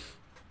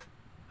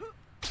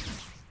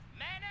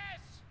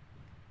 Menace!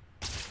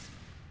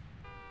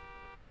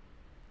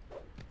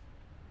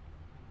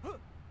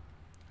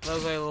 That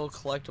was like a little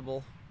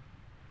collectible.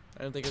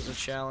 I didn't think it was a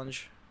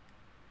challenge.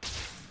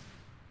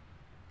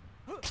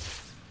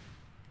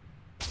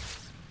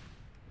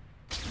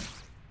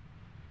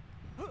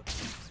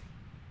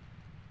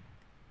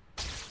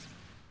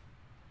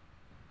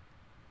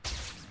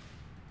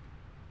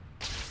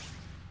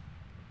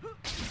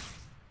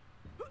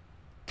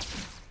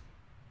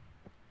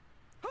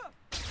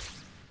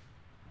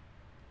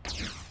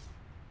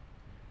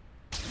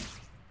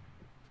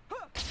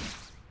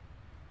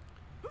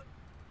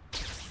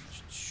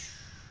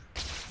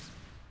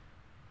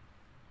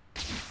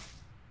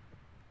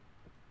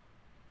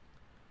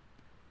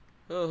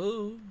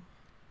 Oh.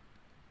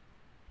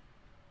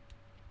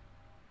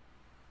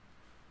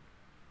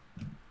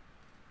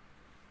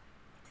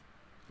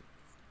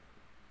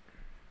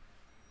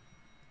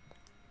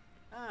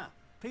 Ah,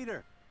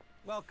 Peter,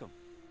 welcome.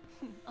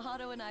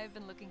 Otto and I have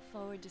been looking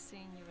forward to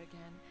seeing you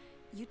again.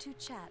 You two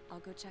chat. I'll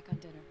go check on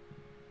dinner.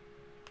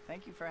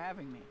 Thank you for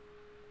having me.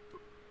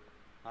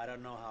 I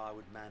don't know how I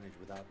would manage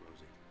without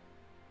Rosie.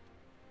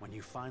 When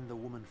you find the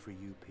woman for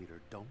you,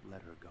 Peter, don't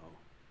let her go.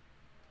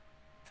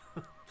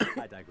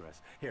 I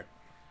digress. Here,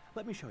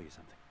 let me show you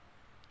something.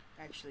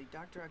 Actually,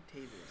 Dr.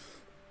 Octavius,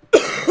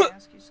 can I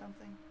ask you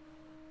something?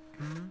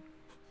 Hmm?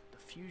 The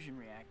fusion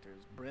reactor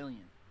is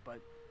brilliant, but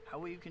how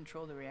will you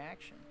control the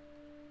reaction?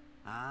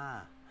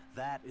 Ah,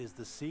 that is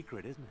the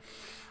secret, isn't it?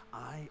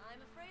 I'm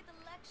afraid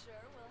the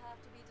lecture will have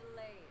to be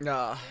delayed.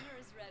 Nah. Dinner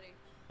is ready.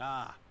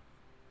 Ah.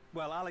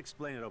 Well, I'll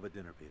explain it over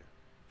dinner, Peter.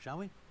 Shall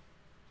we?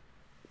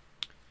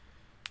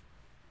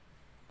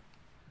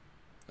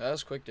 That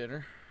was quick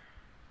dinner.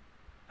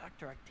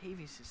 Dr.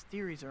 Octavius'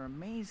 theories are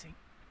amazing.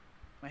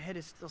 My head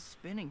is still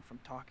spinning from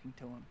talking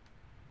to him.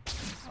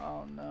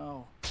 Oh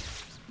no.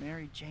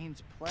 Mary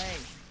Jane's play.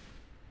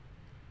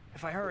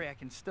 If I hurry, I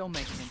can still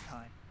make it in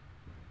time.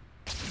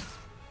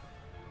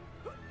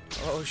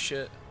 Oh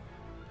shit.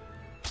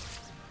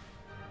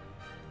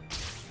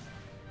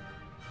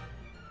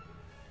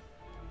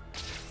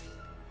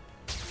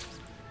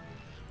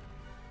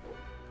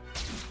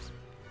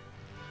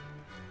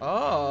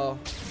 Oh.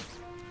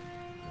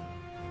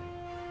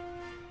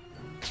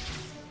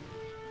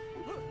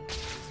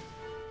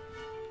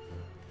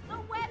 The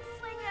web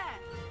slinger!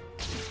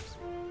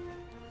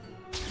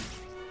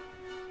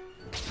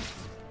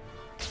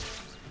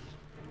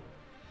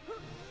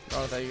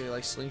 Oh, I thought you could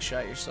like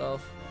slingshot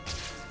yourself.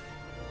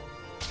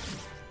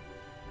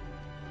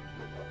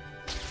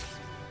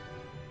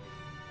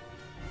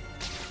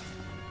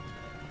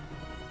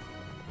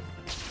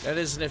 That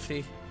is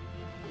nifty.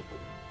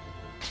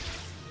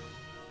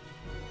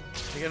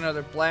 I get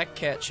another black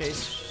cat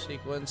chase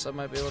sequence. I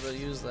might be able to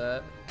use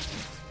that.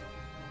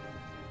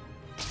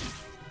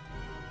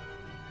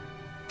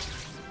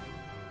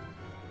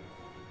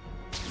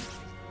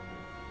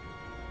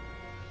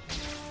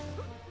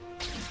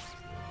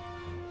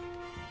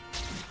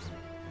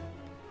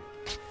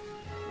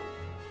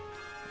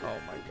 Oh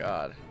my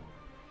god.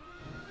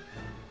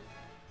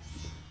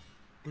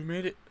 We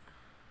made it.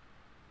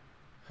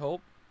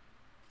 Hope.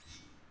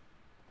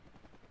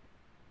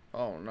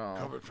 Oh no.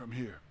 Covered from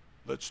here.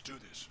 Let's do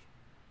this.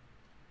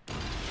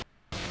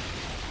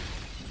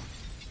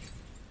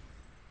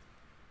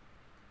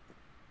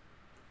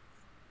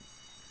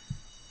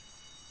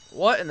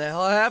 What in the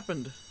hell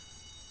happened?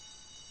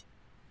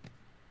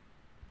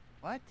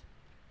 What?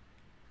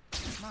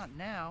 Not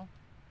now.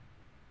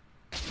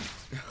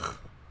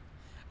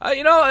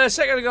 You know, a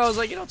second ago I was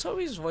like, you know,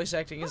 Toby's voice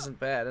acting isn't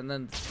bad, and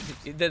then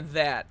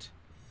that.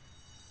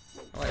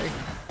 Like,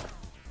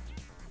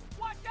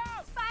 Watch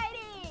out!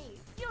 Spidey!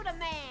 You the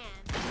man!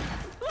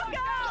 Look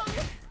out!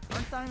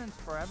 Aren't diamonds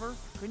forever?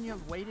 Couldn't you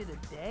have waited a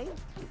day?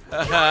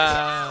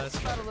 that's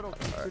Got a little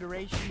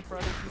consideration for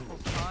other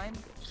people's time.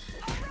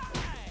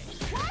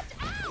 Watch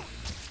out!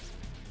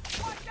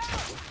 Watch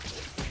out!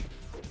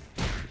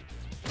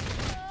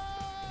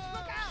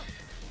 Look out!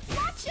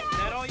 Watch Is that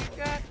out! all you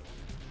got?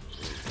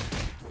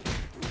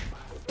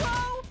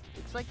 Whoa!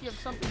 It's like you have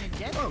something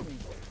against me.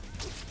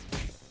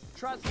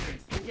 Trust me,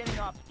 you're getting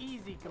off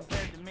easy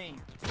compared to me.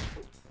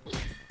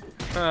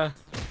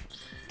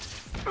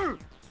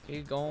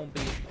 he gonna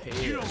be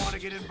pissed. You don't want to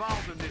get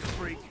involved in this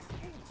freak.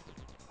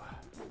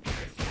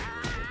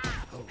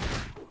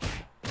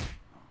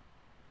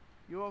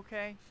 You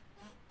okay?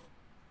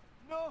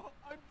 No,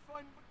 I'm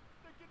fine, but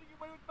they're getting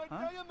away with my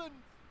diamonds.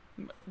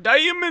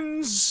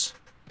 Diamonds!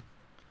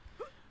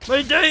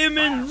 My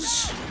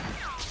diamonds!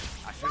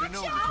 I should have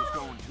known this was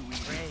going too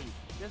easy. Great.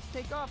 Just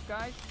take off,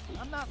 guys.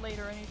 I'm not late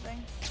or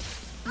anything.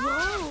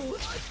 Whoa!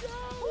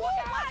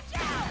 Watch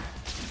out!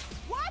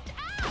 Watch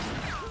out!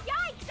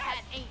 Yikes!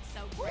 That ain't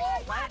so great.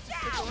 Watch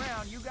Stick out!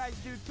 around. You guys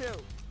do too.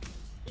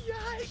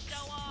 Yikes!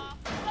 Go off!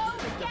 Go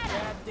It's a get him!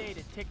 bad day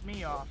to tick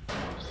me off.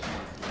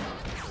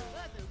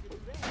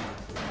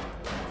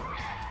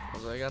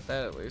 Well, I got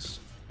that at least.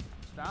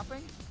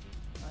 Stopping?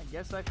 I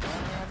guess I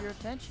finally have your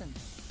attention.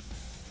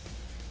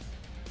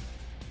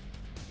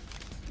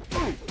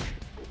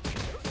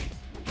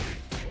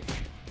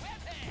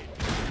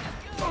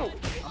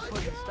 I'm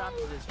putting a stop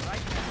to this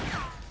right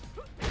now.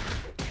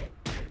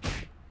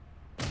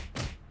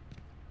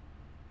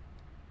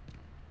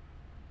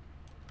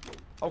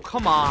 Oh,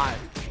 come on.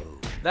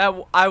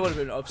 I would have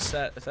been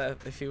upset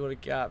if he would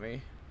have got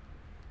me.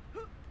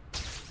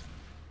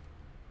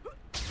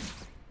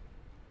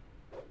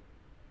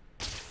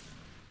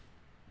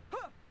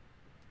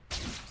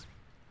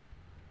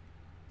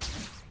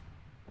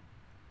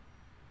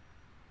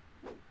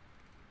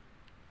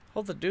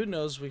 Hope the dude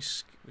knows we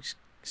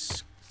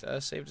saved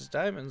his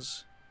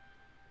diamonds.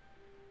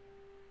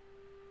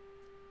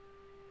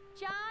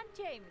 John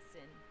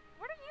Jameson,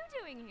 what are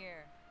you doing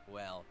here?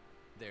 Well,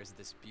 there's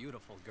this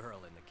beautiful girl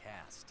in the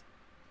cast.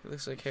 He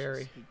looks like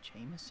Harry. Hey,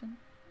 Jameson?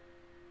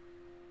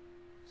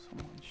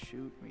 Someone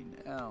shoot me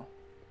now.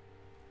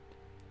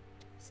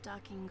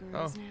 Stalking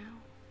girls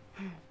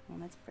now? Well,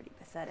 that's pretty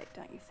pathetic,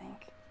 don't you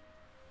think?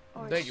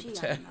 Or Thank is you, she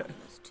pathetic. on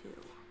those too?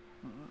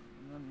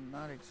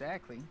 Not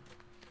exactly.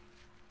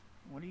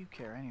 What do you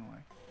care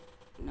anyway?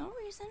 No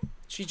reason.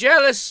 She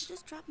jealous.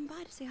 Just dropping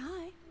by to say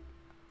hi.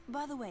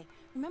 By the way,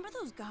 remember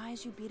those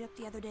guys you beat up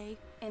the other day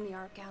in the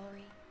art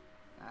gallery?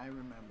 I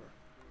remember.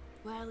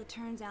 Well, it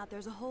turns out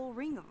there's a whole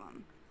ring of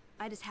them.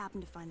 I just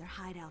happened to find their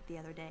hideout the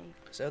other day.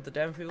 Is that what the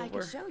damn people I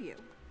were? can show you.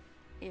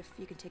 If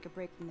you can take a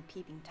break from the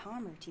peeping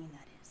Tom routine,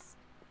 that is.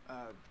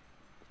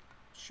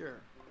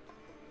 Sure.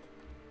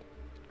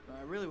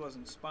 I really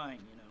wasn't spying,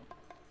 you know.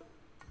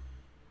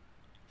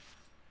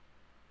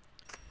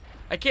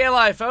 I can't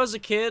lie, if I was a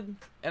kid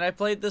and I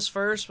played this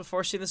first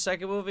before seeing the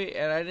second movie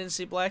and I didn't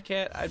see Black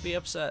Cat, I'd be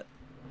upset.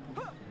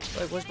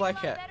 Like, where's Black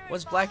Cat?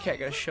 When's Black Cat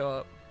gonna show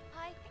up?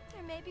 I think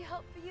there may be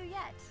hope for you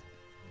yet.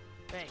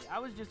 Hey, I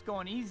was just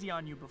going easy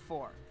on you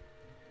before.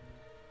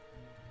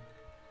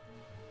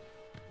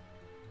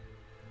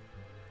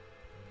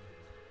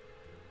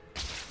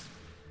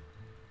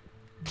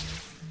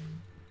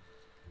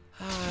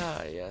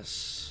 Ah,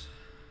 yes.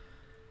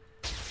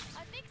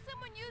 I think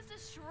someone used a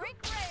shrink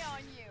ray on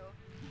you.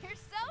 You're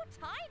so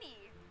tiny.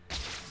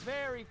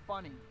 Very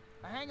funny.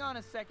 Now, hang on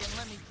a second,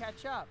 let me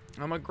catch up.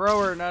 I'm a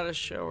grower, not a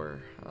shower.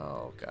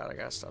 Oh, God, I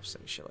gotta stop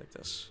saying shit like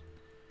this.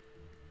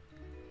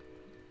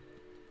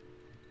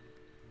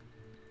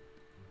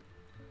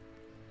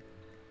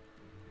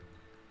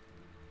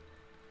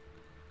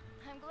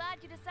 I'm glad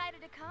you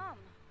decided to come.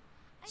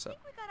 I think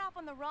we got off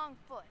on the wrong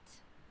foot.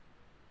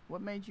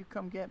 What made you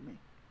come get me?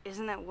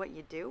 Isn't that what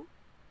you do?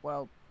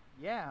 Well,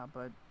 yeah,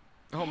 but...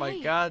 Oh my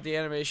God, the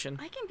animation.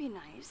 I can be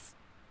nice.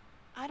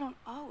 I don't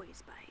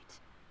always bite.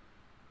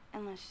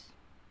 Unless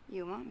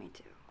you want me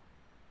to.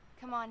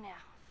 Come on now.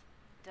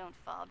 Don't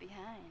fall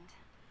behind.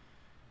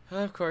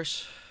 Of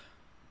course.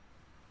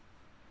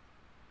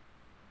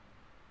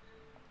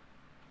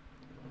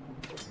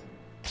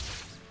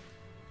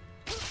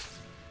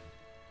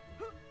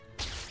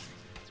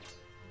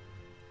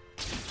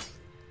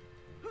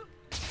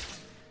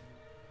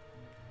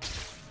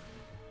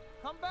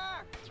 Come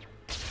back!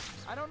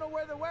 I don't know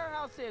where the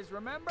warehouse is,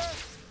 remember?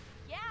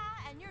 Yeah,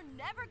 and you're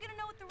never gonna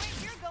know at the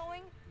rate you're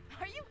going.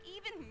 Are you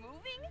even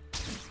moving?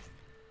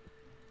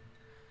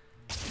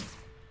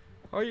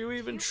 Are you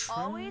even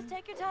Always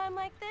take your time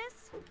like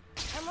this?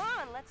 Come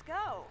on, let's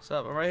go. What's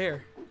up? I'm right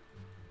here.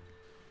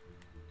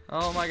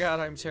 Oh my God,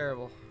 I'm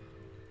terrible.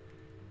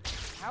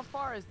 How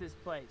far is this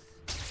place?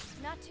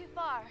 Not too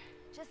far.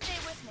 Just stay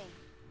with me.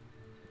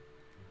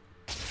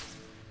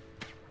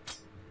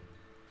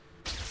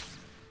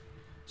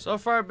 So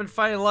far, I've been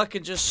finding luck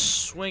and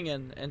just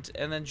swinging and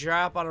then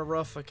drop on a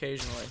roof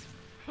occasionally.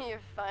 You're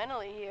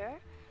finally here.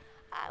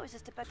 I was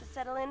just about to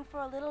settle in for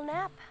a little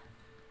nap.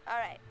 All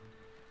right,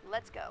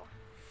 let's go.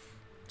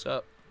 What's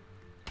up?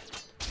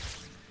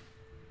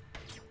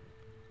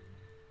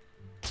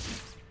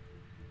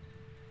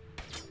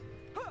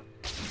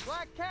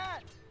 Black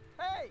Cat!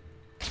 Hey!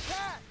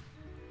 Cat!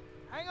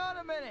 Hang on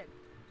a minute!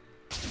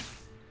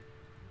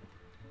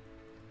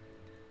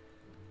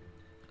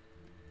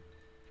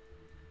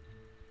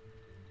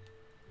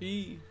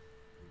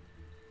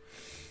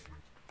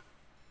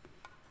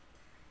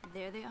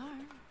 There they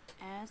are,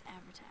 as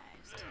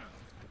advertised.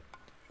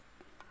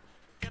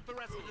 Get the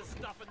rest of this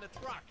stuff in the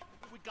truck.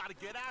 We gotta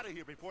get out of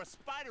here before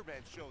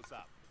Spider-Man shows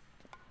up.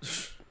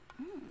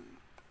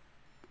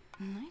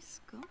 Nice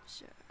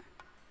sculpture.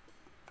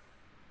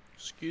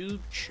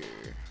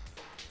 Sculpture.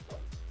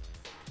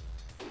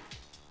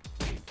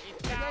 You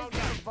guys got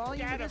a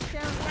volume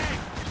discount?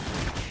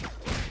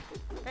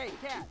 Hey,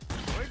 Cat,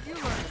 where'd you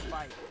learn to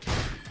fight?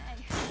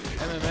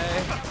 MMA.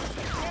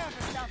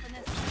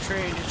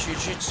 Trained in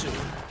jiu-jitsu.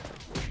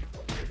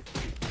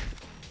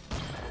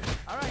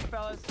 All right,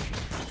 fellas,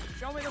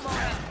 show me the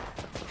moment.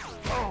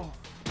 Oh.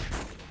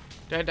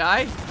 Did I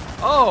die?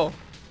 Oh.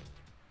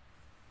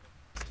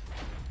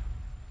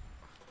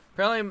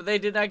 Apparently, they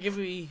did not give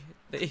me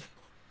they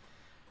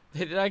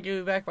did not give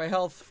me back my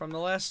health from the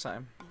last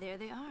time. There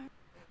they are.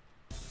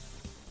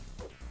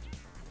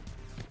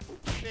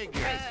 Quick!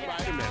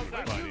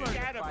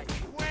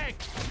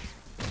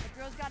 The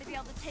girl's got to be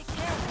able to take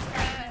care of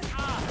herself.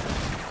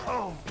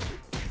 Oh.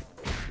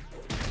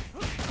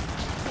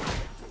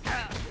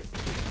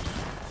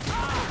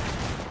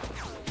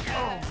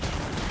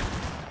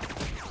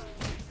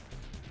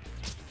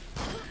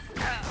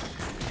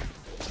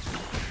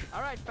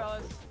 All right,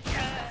 fellas,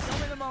 show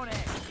me the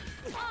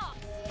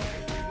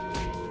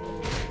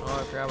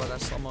I forgot about that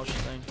slow motion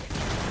thing.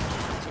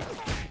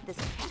 This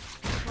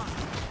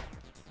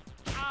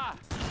cat.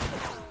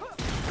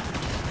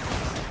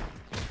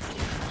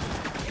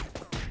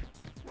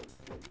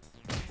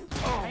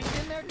 Hang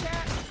in there,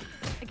 cat.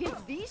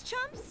 Against these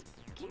chumps?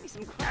 Give me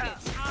some credit.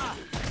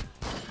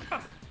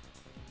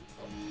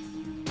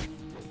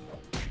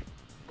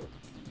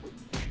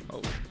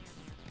 Oh.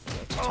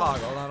 That's a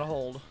toggle, not a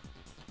hold.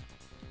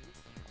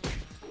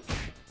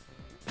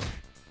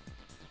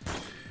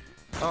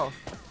 Oh.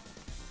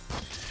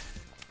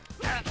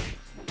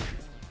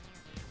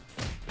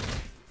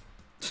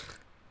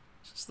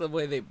 Just the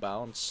way they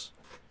bounce.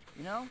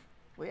 You know,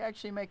 we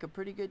actually make a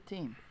pretty good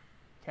team.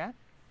 Cat?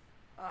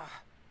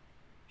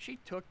 She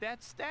took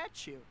that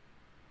statue.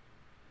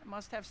 I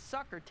must have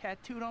sucker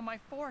tattooed on my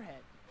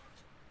forehead.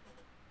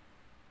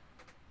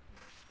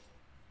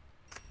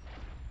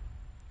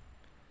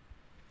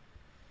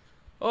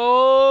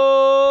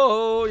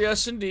 Oh,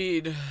 yes,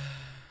 indeed.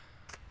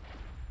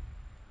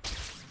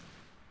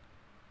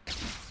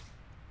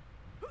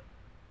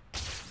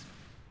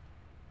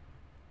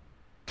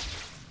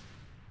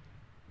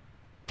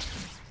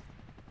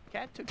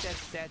 Cat took that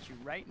statue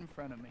right in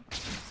front of me.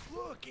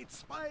 Look, it's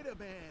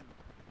Spider-Man.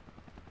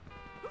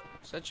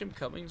 Is that Jim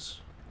Cummings?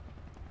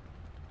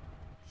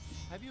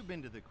 Have you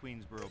been to the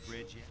Queensboro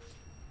Bridge yet?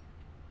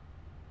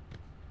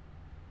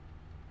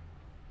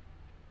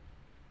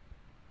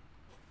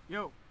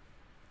 Yo.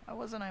 Why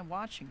wasn't I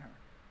watching her?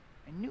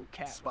 I knew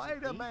Cat was a thief.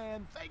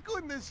 Spider-Man, thank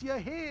goodness you're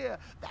here.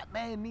 That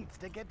man needs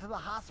to get to the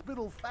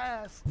hospital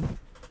fast.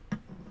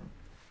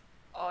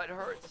 Oh, it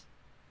hurts.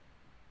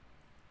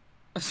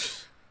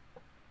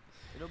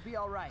 It'll be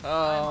all right.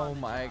 Oh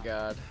my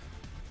God.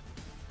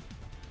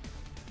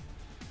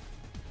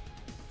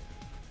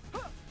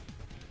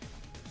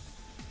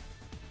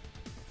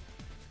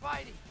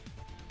 Spidey.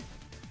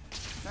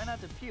 Try not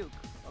to puke,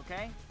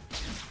 okay?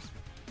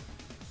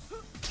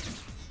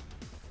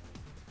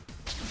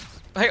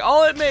 Like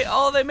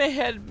all they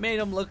had made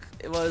them look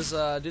was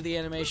do the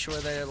animation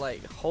where they're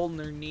like holding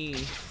their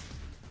knee.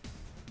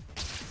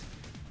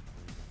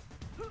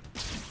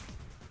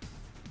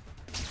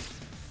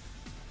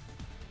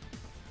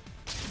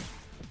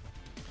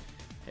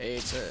 Hey,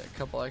 it's a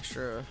couple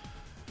extra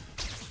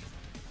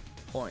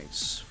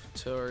points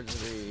towards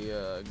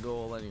the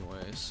goal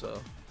anyway,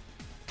 so.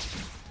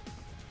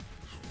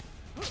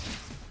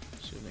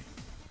 Excuse me.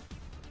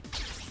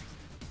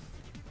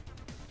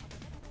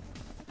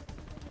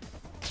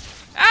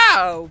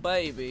 Ow,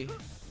 baby.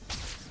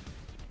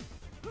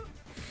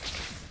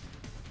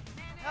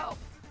 Help.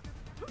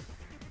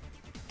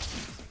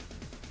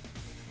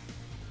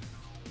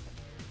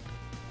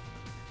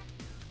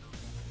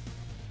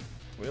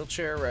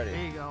 Wheelchair ready.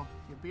 There you go.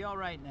 You'll be all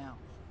right now.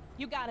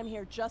 You got him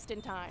here just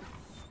in time.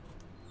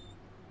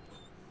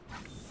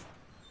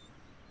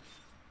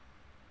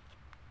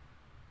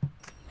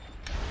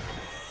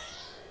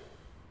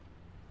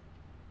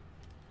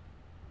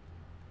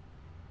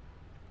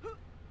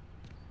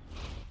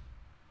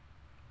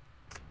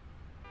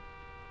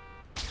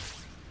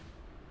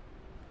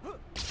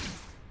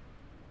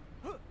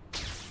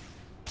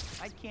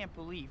 I can't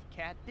believe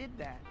Cat did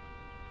that.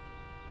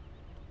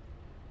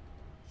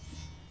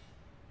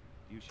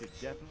 You should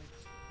definitely.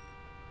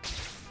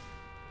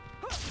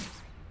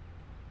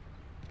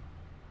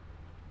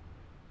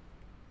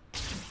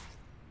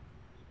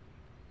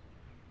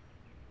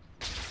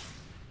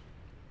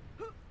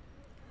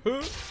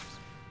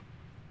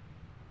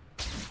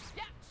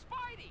 Yeah,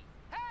 Spidey!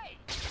 Hey!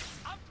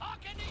 I'm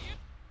talking to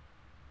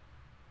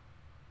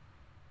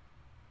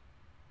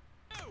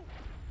you!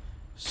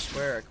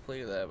 Swear I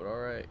completed that, but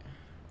alright.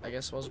 I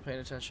guess I wasn't paying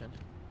attention.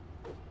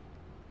 What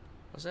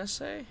does that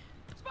say?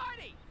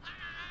 Spidey!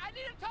 I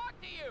need to talk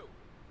to you!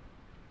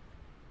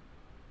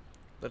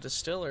 The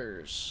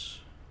distillers.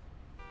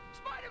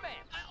 Spider-Man!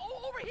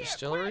 Over here!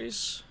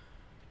 Distilleries?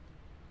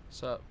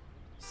 What's up?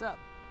 What's up?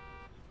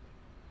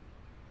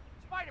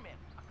 Spider-Man,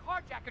 a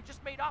carjacker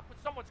just made off with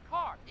someone's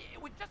car.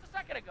 It was just a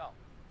second ago.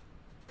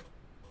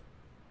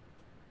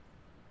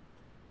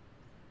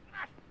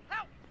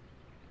 Help!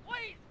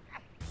 Please!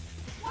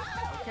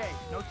 Okay,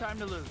 no time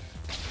to lose.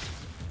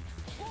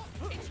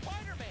 It's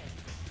Spider-Man!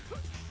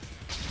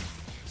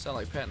 Sound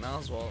like Patton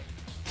Oswalt.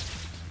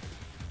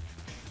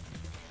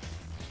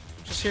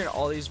 Just hearing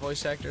all these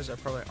voice actors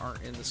that probably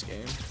aren't in this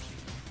game.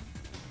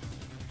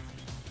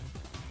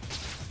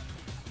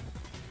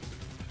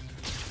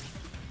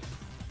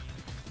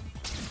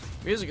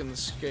 Music in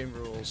this game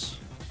rules.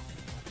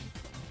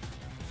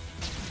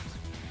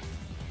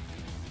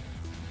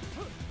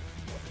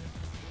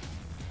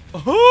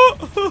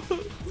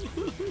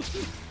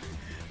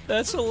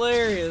 That's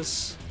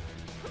hilarious.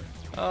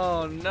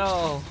 Oh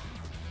no.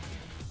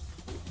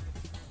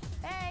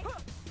 Hey.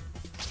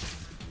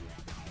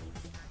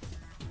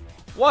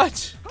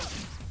 What?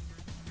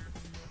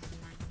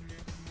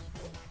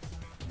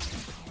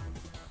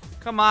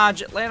 Come on,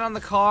 land on the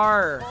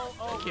car.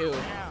 Thank you.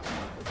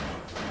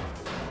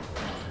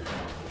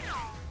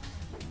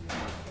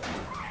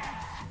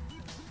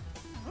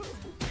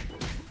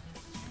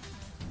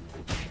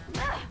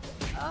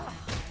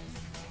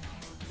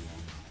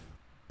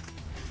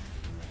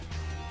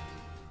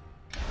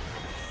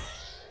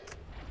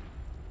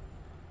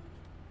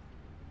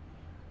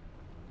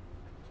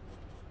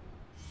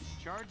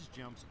 Charge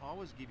jumps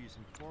always give you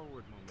some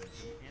forward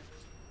momentum and...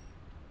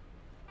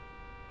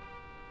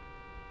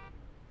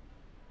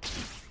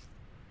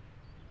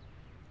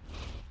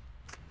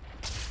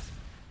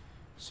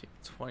 See,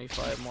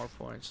 25 more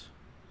points.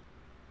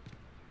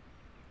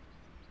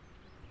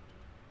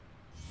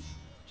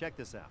 Check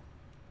this out.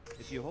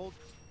 If you hold...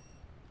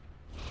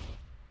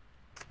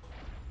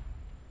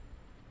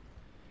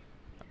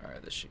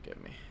 Alright, this should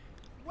get me.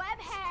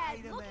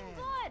 Webhead, looking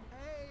good.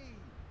 Hey!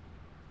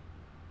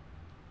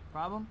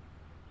 Problem?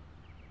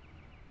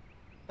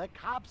 The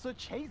cops are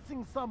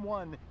chasing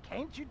someone.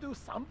 Can't you do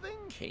something?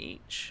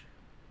 Cage.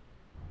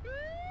 I'm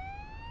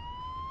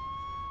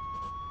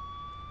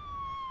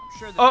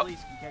sure the police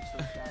can catch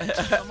those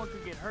guys. Someone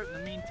could get hurt in the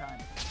meantime.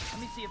 Let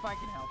me see if I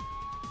can help.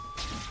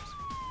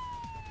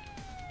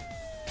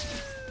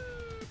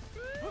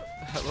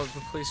 I love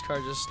the police car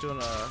just doing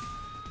a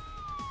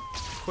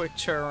quick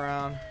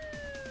turnaround.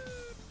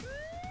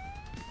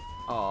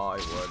 Oh, I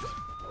would.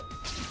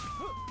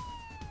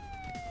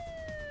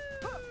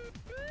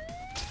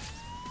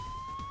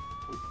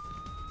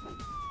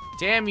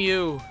 Damn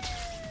you!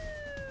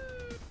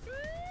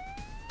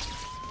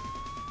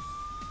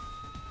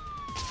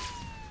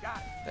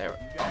 There.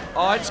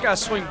 Oh, I just gotta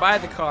swing by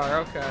the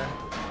car. Okay.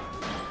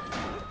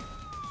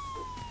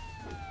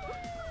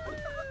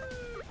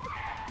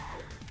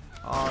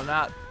 Oh,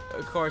 not.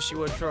 Of course, you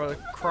would throw a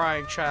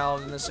crying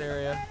child in this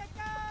area.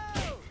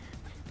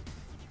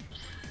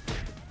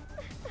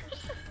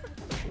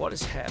 What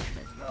is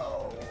happening?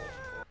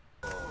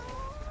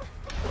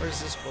 Where's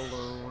this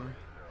balloon?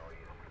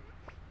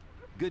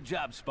 Good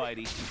job,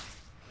 Spidey.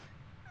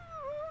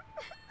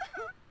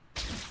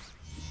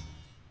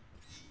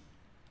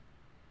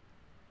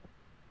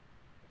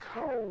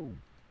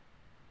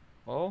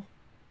 Oh?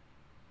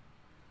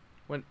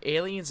 When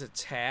aliens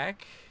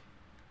attack?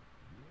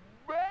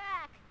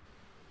 Back!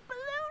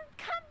 Balloon,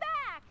 come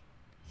back!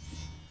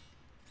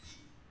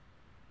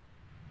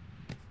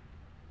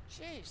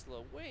 Jeez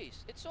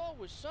Louise, it's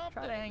always something.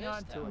 Try to hang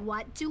on to it.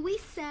 What do we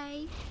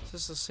say? Is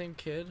this the same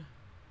kid?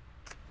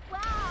 Wow,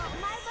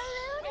 my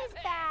balloon is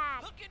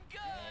back! Looking good!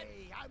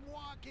 Hey, I'm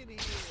walking here.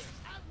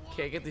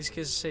 Can't get these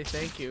kids to say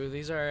thank you.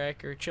 These are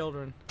accurate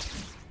children.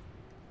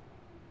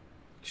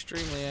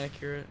 Extremely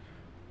accurate.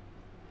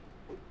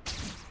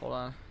 Hold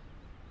on.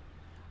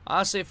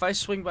 Honestly, if I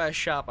swing by a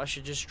shop, I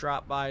should just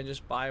drop by and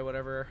just buy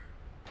whatever.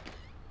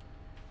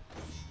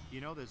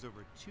 You know, there's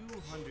over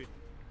 200...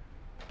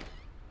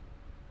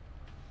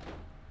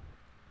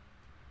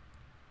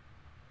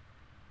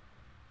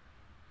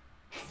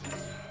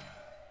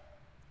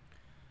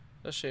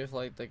 Especially if,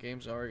 like, the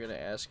game's already gonna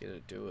ask you to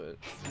do it.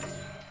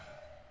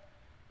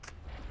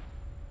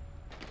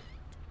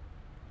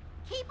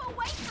 Keep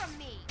away from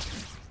me!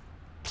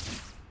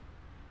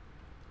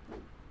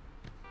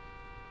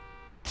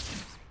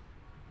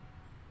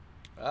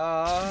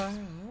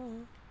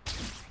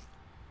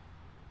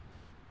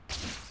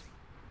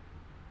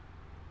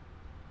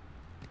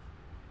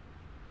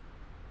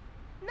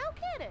 No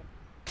kidding.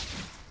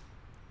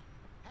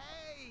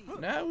 Hey!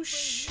 No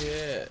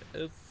shit.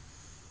 It's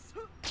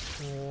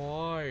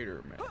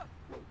Spider-Man.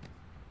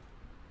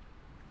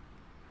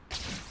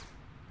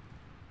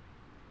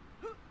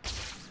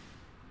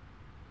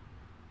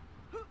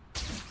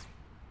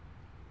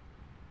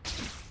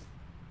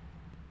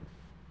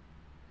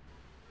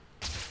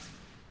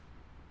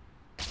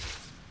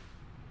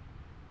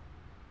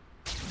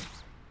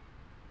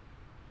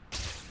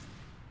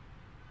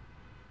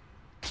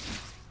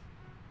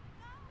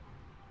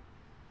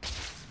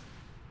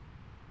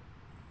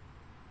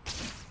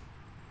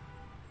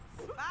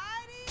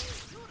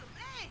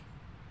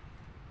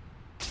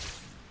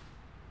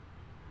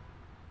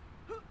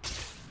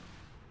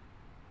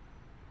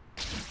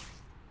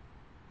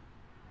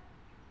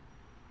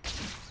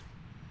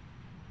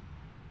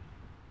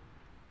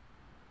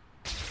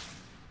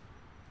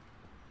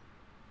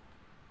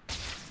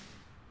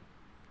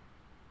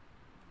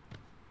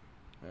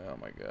 Oh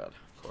my god,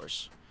 of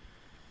course.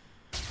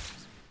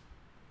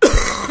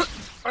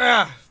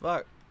 Ah,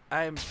 fuck.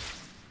 I'm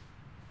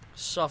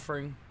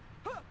suffering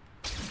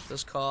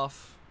this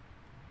cough.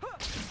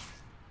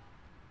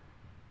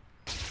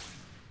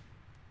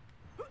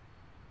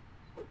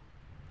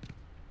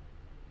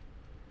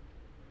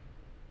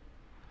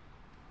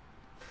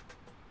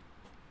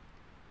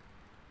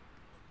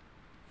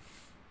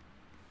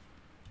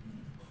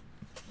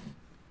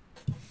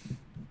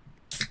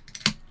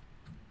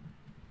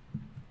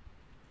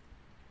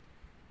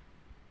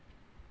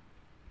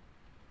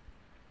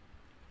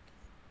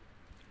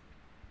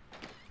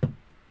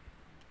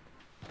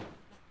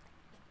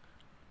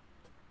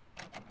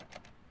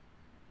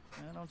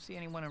 I don't see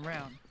anyone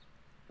around.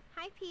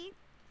 Hi, Pete.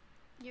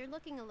 You're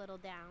looking a little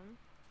down.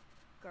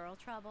 Girl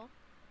trouble.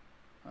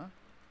 Huh?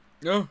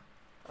 No.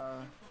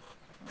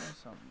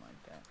 Something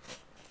like that.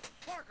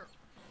 Parker!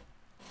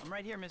 I'm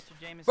right here, Mr.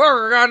 Jameson.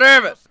 Parker,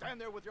 goddammit!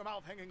 Stand there with your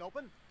mouth hanging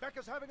open.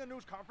 Becca's having a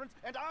news conference,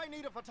 and I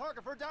need a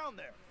photographer down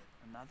there.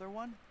 Another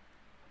one?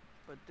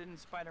 But didn't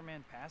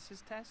Spider-Man pass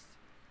his test?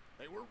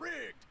 They were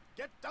rigged.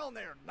 Get down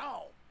there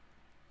now.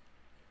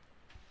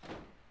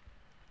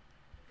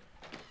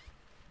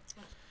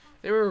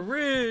 They were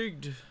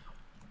rigged,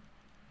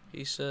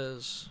 he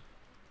says.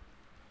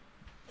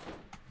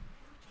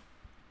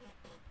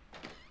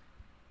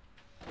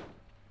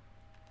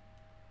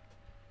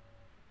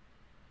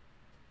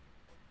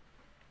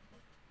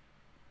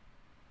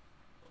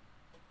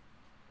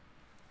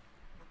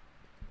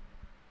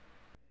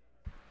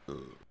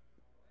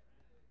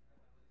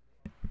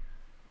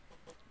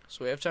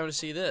 So we have time to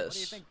see this. What do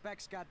you think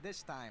Beck's got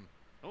this time?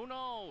 Who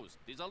knows?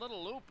 He's a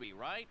little loopy,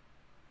 right?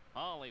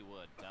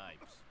 Hollywood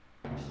types.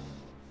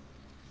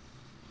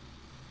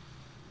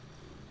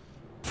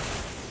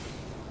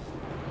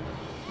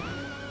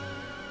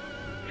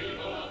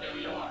 People of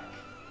New York,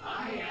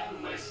 I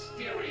am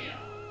Mysterio.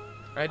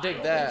 I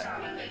dig that.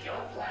 Determined that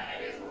your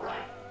planet is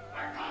ripe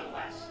for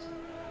conquest.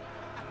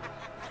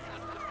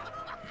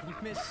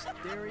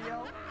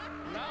 Mysterio?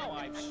 Now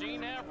I've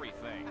seen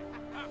everything.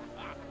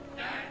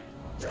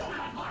 Do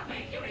not mock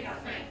me,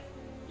 curious man.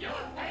 Your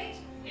fate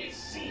is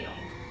sealed.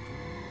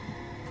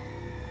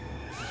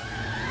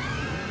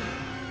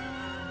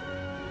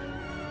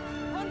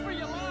 Run for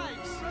your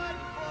lives! Run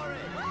for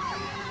it!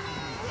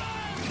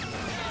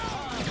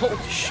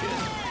 Holy shit.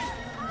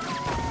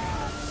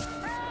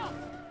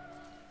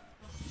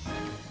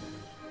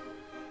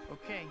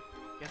 Okay,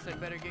 guess I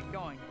better get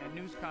going. That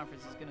news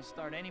conference is gonna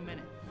start any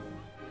minute.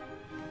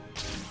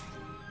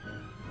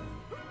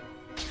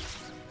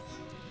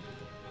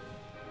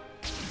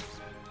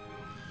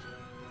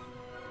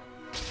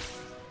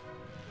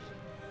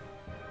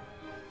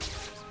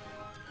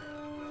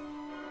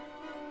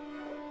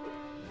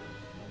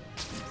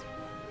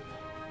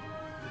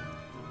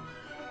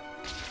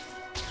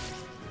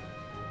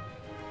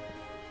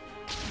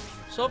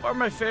 So far,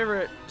 my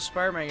favorite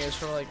Spider-Man games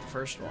from like the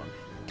first one,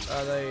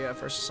 the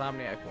first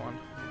Insomniac one.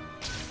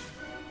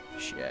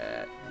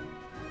 Shit.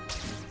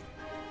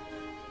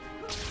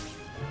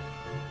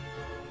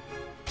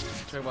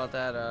 Talk about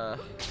that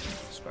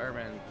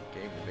Spider-Man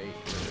game debate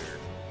earlier.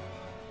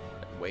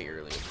 Way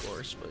early, of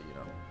course, but you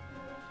know.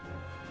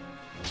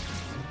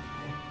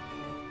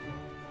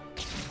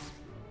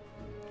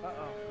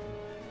 Uh-oh.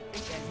 I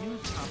think that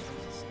news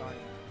conference is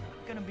starting.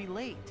 I'm gonna be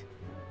late.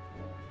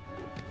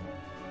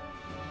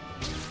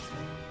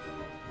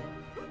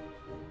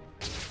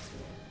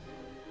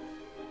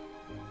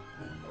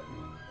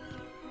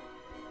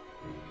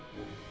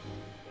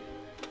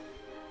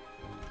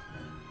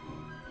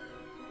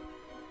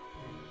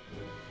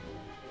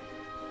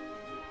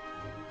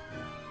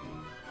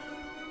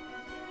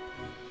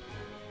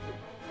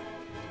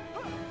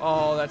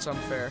 Oh, that's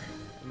unfair,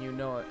 and you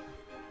know it.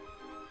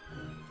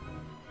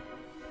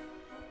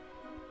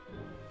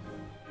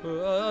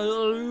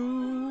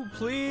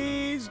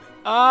 Please.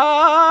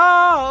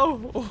 Oh,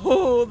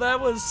 that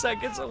was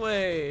seconds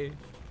away.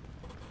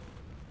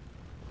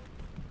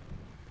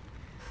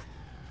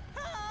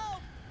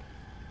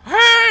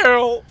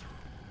 Help!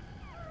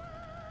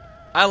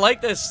 I like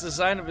this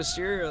design of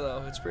Mysterio,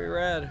 though. It's pretty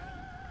rad.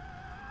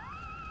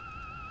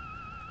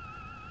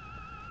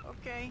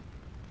 Okay,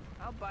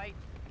 I'll bite.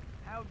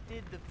 How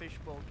did the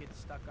fishbowl get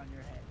stuck on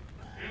your head?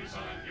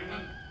 Insolent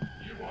human,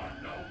 you are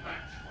no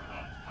match for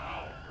the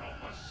power of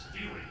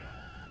Mysterio.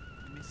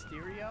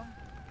 Mysterio?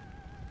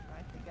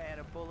 I think I had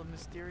a bowl of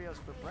Mysterios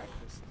for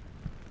breakfast.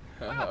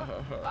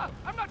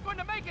 I'm not going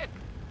to make it!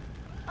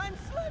 I'm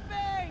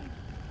slipping!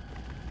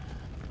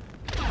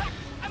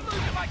 I'm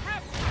losing my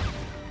grip!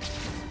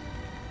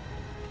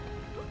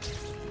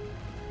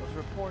 Those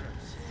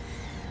reporters.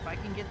 If I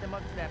can get them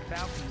up to that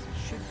balcony,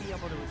 we should be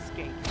able to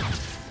escape.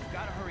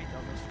 Gotta hurry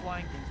though, those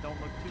flying things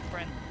don't look too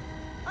friendly.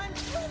 I'm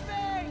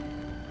slipping!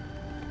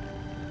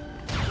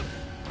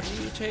 Where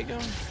do you take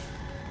him?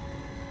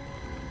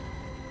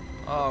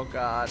 Oh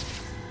god.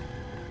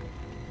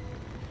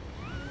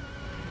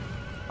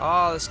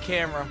 Oh, this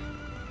camera.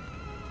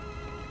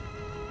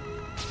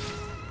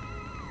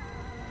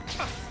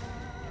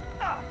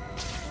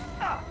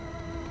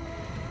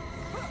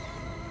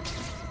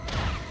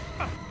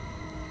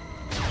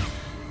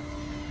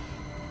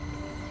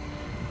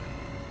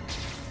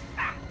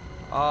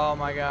 Oh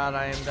my god,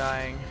 I am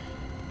dying.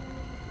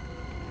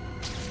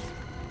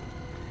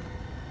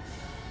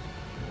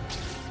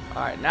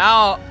 Alright,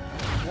 now...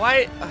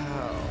 Why...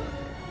 Oh.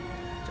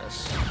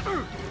 Just...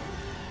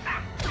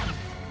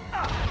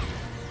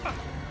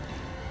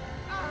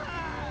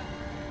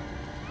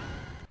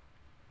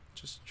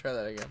 Just try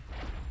that again.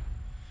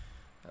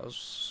 That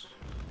was...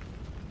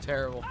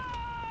 terrible.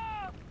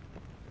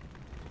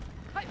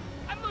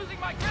 I'm losing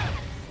my grip!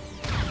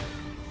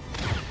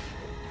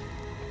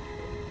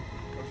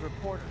 Those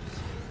reporters.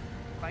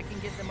 If I can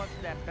get them up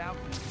to that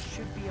balcony, we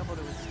should be able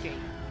to escape.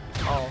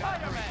 Oh.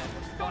 Spider-Man!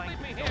 Don't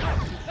leave me here!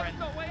 There's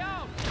no way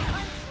out!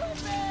 I'm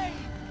slipping!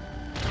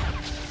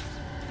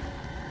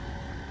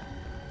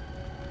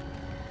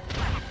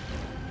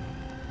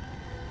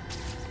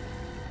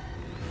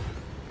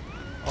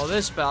 Oh,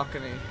 this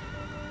balcony.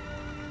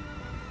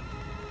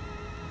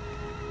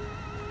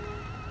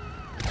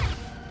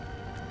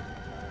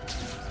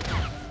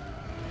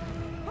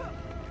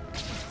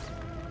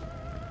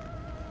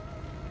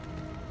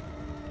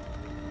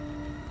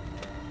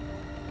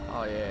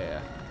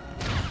 yeah.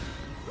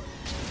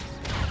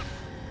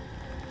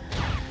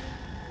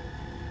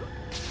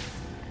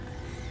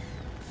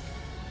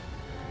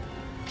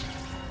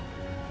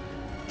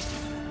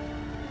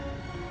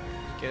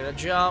 Get a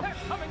jump. They're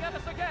coming at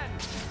us again.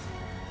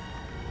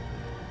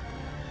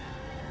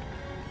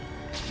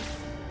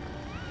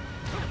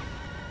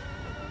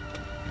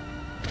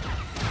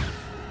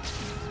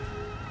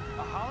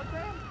 A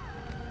hologram?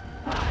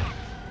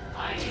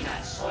 I need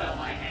not soil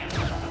my hands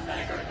with a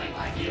pathetic earthling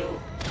like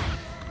you.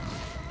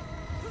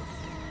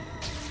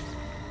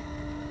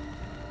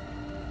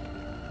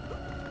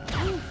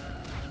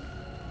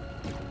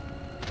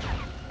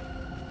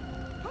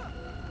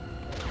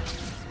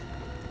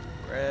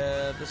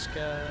 Grab this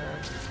guy.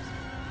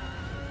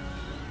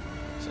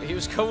 So he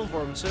was coming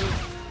for him too.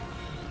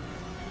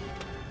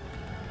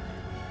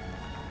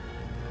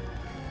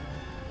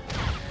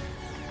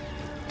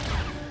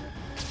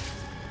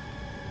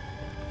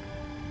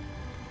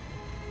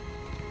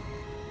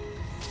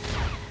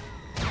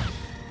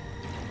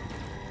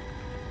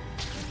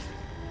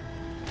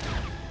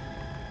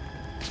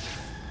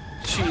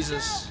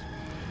 Jesus.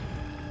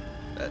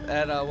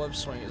 That web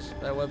swing is,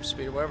 that web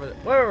speed,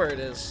 whatever it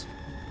is.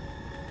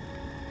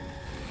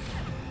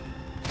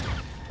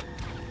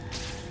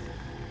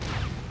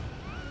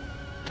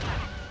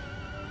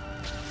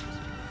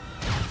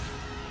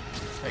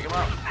 Take him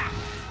out.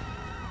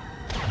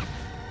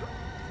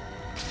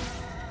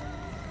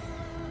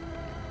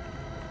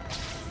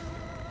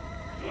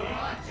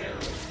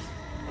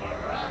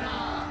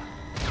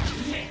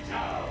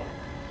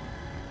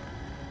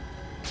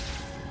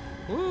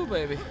 Woo,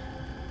 baby.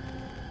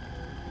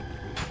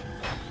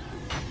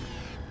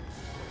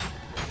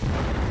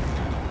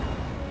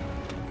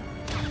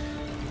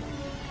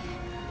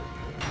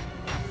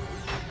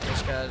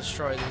 Just gotta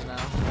destroy these now.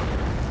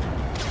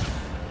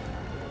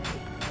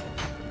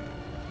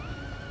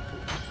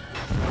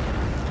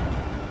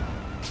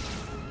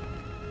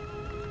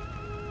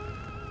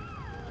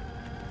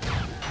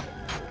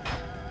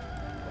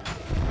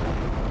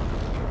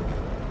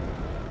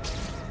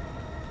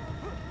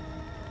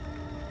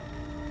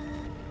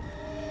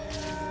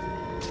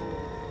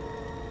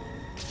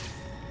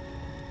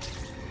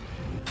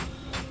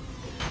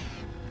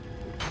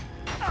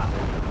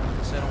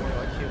 They don't work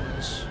like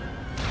humans.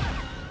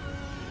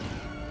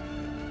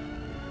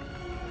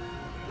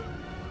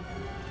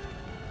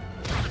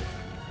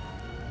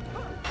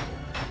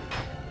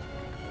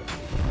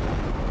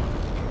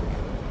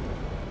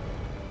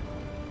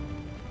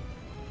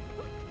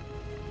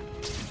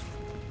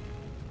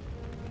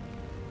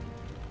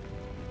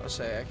 I'll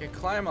say I can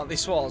climb on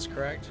these walls,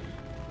 correct?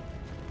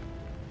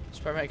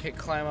 Spider-Man can't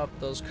climb up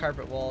those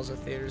carpet walls that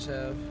theaters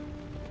have.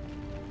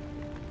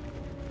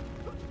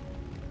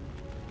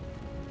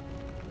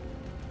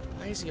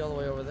 Why is he all the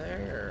way over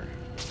there?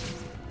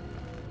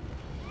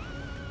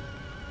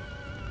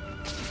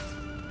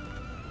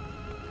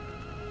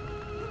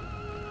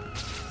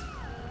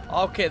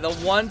 Okay, the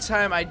one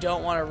time I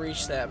don't want to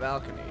reach that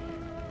balcony.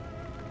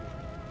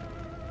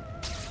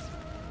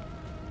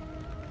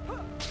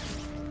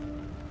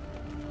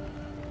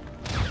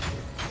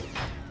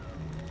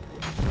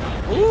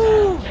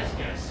 Ooh!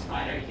 Gesture,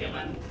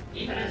 Spider-Human.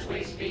 Even as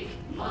we speak,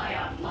 my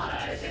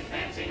armada is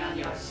advancing on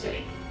your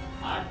city.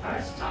 Our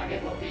first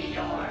target will be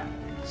your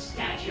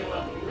Statue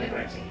of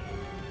Liberty.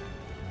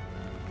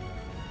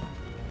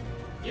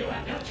 You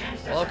have no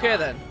chance to Well, okay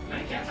then.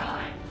 Make your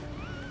time.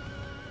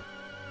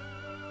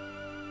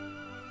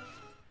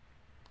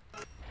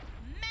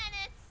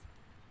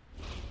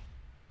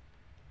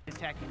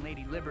 Attacking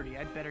Lady Liberty,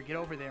 I'd better get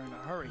over there in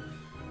a hurry.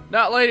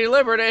 Not Lady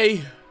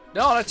Liberty!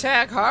 Don't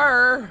attack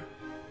her!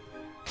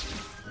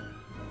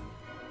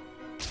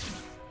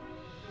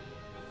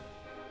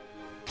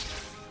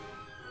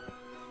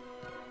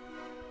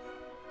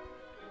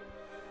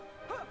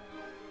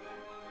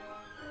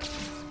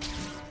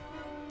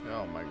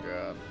 Oh my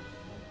god.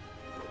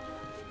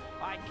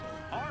 I can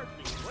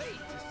hardly wait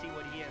to see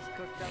what he has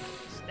cooked up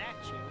with the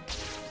statue.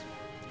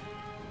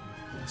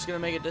 It's gonna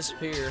make it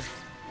disappear.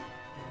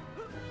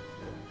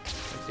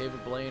 Like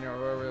David Blaine or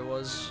whoever it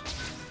was.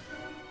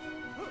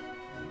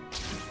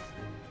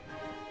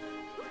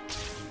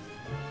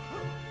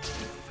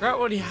 I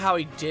forgot how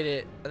he did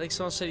it. I think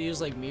someone said he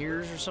used like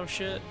mirrors or some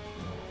shit.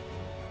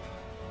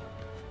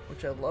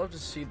 Which I'd love to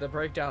see the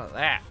breakdown of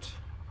that.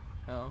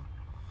 You know?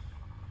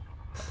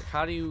 Like,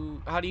 how do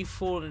you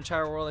fool an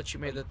entire world that you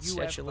made that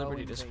Statue of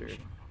Liberty disappeared?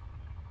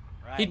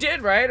 Right. He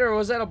did, right? Or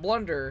was that a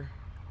blunder?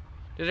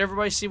 Did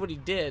everybody see what he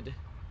did?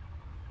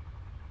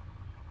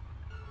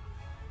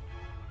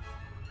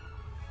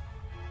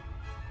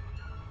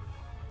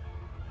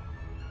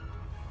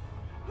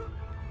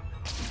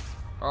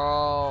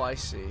 Oh, I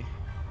see.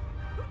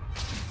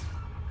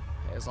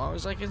 As long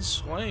as I can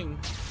swing.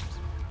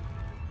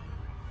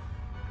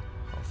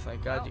 Oh,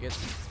 thank God you get...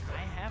 I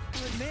have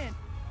to admit,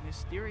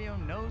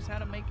 Mysterio knows how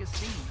to make a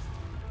scene.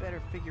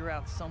 Better figure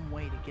out some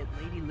way to get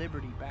Lady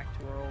Liberty back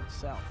to her old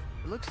self.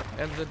 It looks like...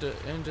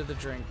 Into the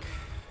drink.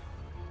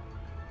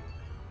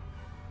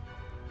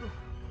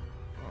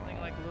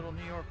 Something like a little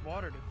New York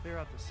water to clear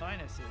out the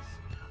sinuses.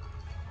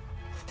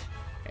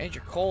 And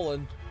your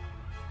colon.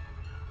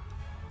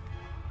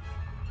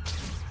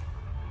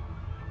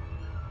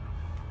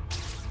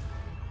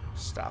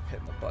 Stop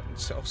hitting the button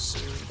so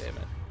soon, damn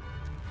it.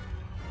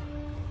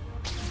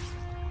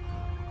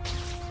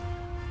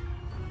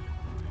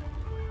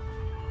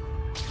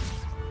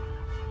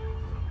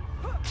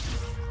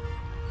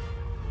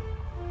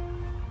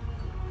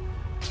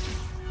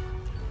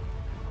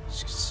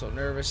 He's so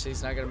nervous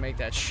he's not gonna make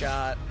that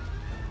shot.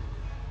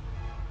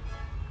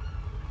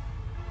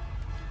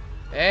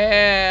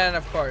 And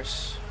of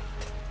course.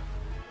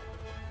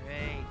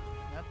 Great.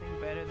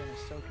 Nothing better than a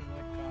soaking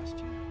wet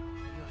costume.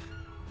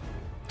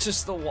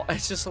 Ugh.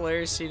 It's just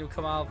hilarious seeing him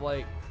come out of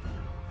like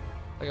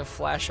a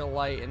flash of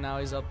light, and now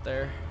he's up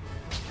there.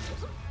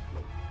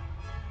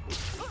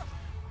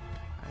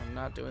 I'm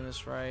not doing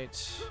this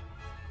right.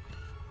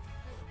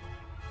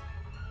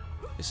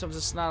 If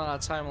something's not on a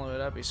time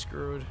limit, I'd be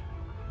screwed.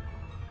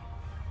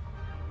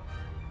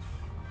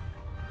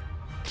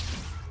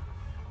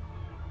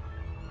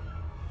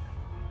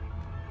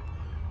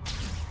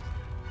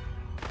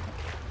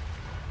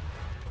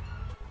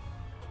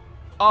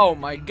 Oh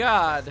my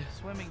god.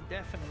 Swimming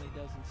definitely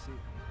doesn't suit me.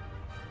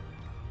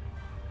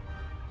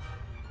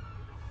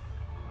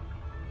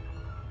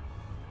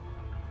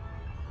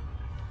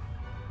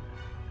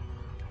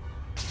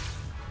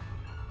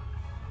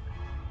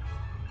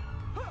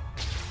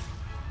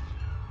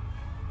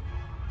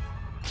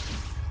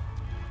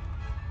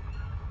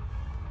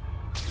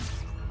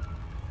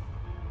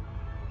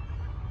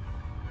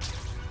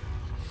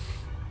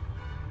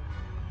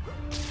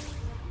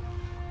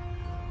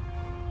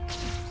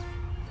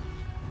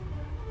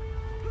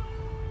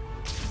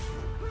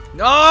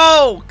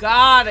 No!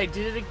 God, I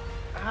did it.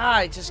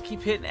 I just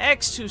keep hitting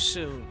X too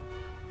soon.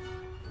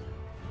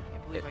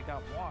 Can't believe I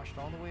got washed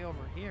all the way over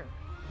here.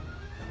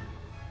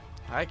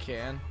 I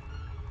can.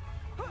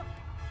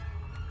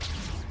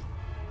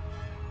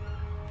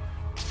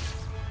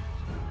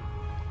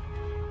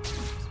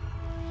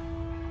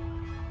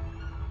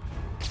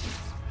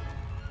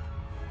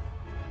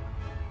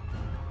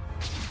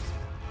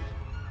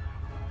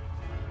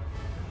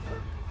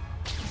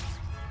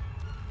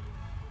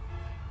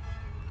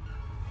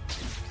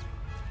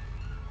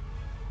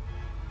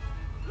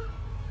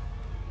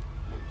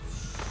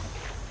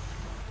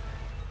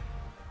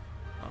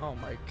 Oh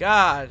my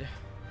god.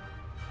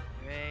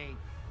 Great.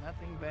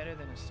 Nothing better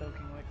than a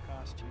soaking wet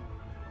costume.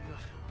 Ugh.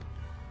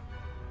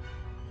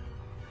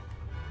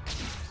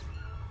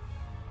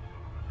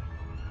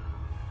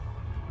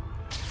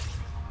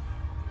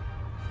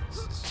 This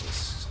is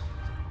just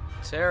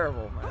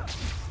terrible, man.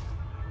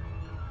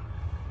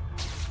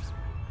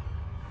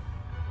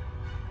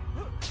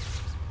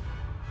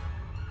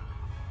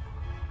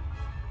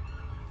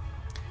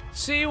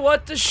 See,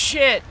 what the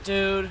shit,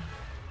 dude?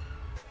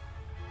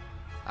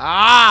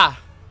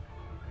 Ah!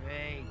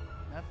 Great.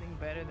 Nothing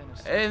better than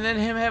a And then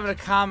him having a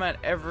comment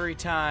every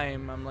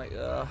time. I'm like,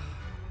 ugh.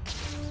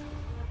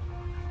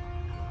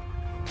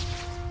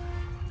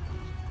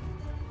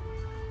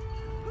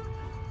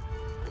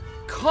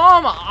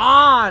 Come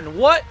on!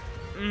 What?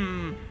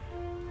 Can't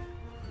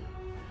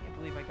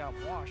believe I got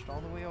washed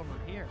all the way over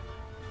here.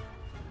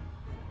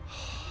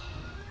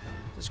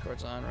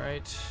 Discord's on,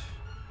 right?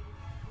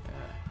 Yeah.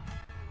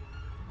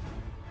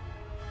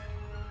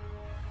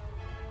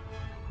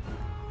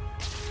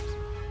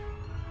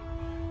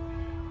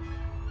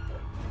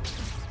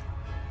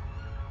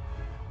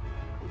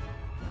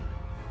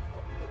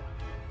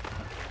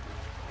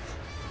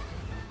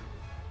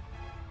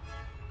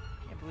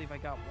 I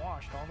got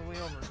washed all the way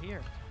over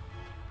here.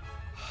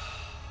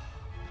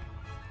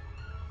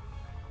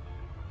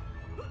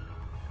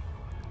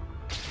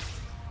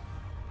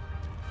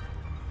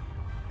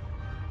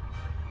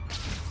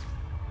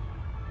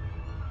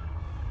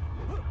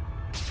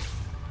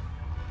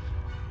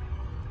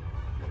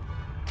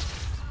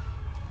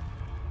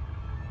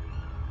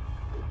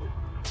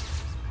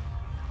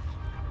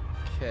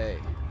 Okay.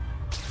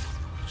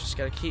 Just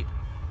gotta keep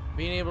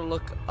being able to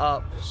look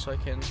up so I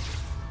can.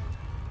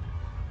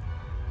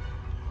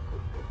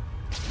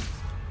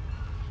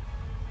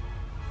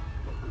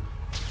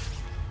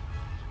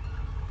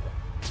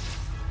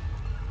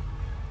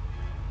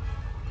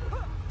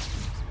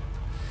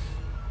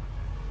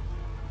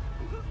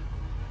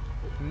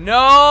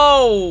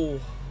 No!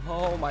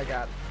 Oh my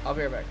god. I'll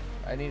be right back.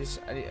 I need to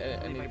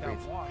breathe.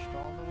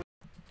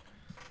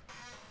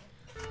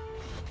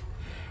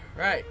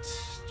 Right.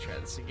 Try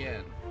this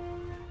again.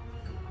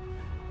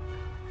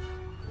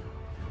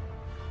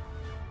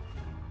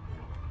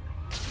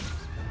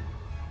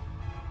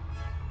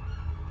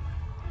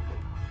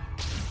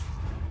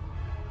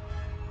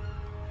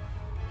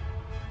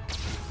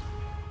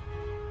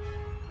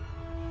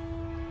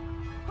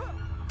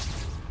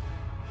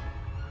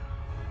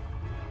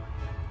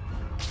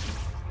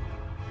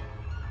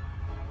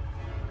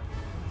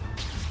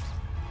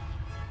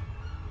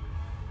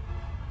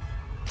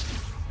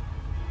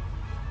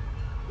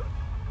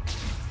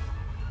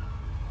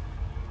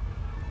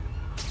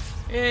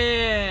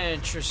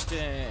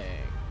 Interesting.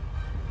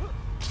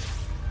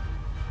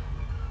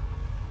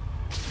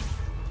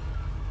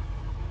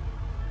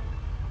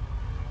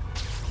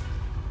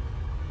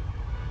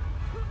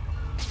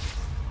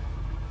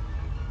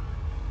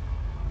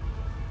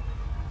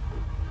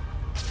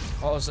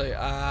 I was like,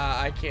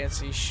 I can't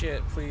see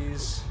shit,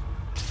 please.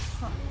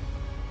 Huh.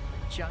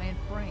 A giant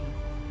brain.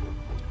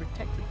 It's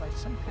protected by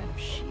some kind of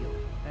shield.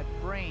 That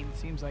brain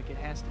seems like it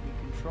has to be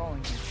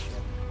controlling this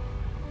ship.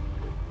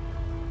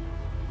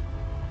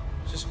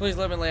 Just please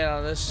let me land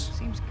on this.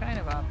 Seems kind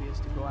of obvious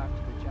to go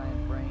after the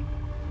giant brain.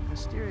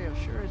 Mysterio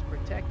sure is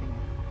protecting it.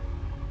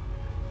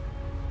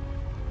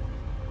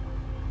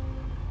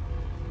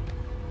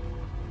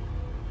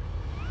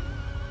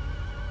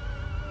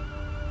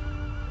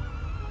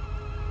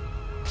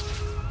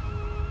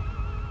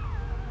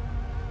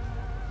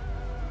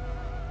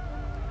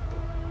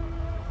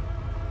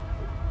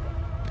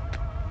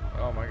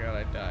 Oh my god,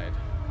 I died.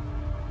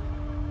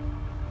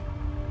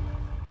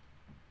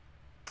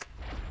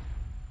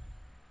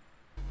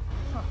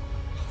 Huh.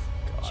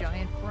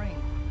 Giant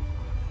brain.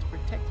 It's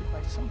protected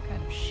by some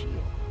kind of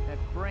shield. That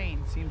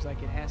brain seems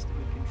like it has to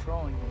be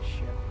controlling this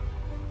ship.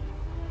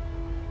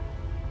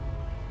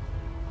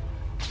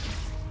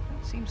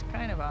 It seems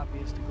kind of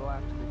obvious to go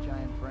after the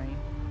giant brain.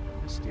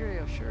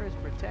 Mysterio sure is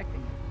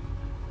protecting it.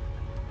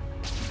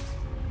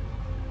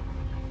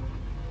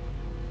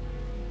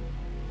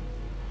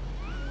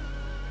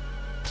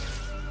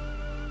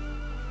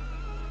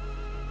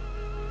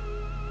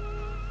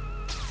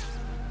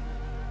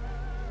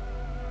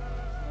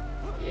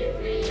 Give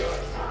me your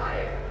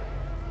tire,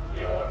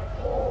 your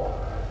poor,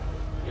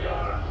 your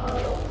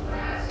huddled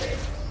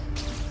classics,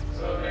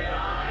 so that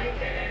I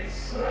can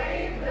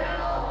enslave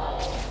them all.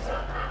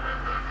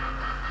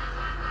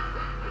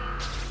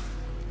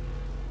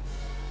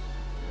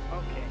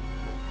 Okay,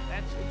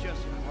 that's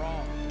just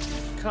wrong.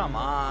 Come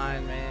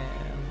on, man.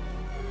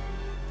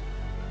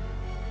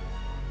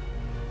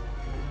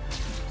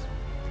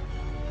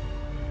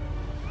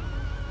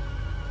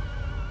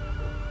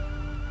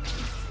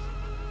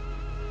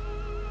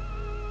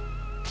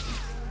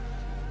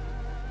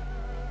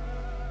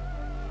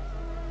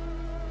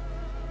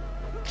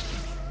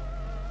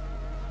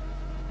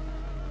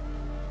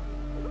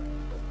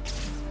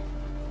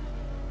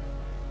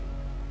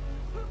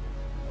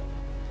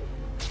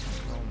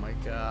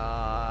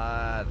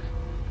 God.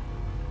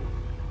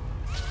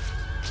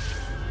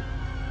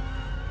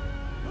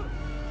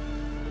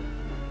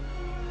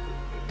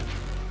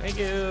 Thank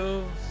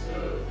you.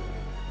 Soon,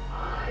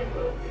 I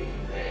will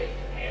remake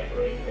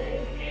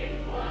everything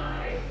in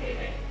my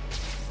image.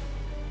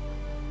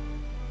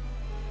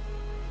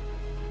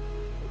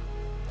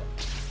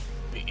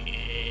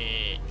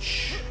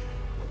 Bitch.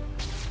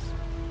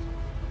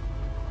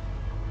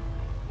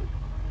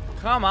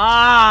 Come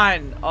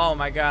on! Oh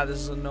my god, this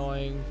is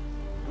annoying.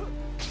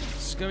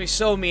 It's gonna be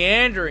so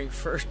meandering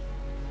for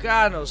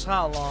God knows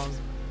how long.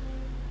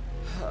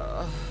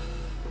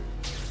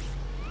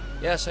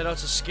 Yes, I know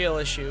it's a skill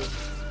issue.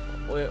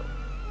 We've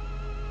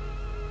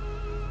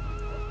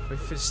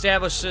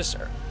established this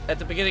at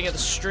the beginning of the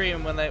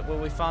stream when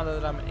we found out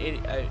that I'm an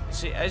idiot.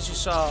 See, as you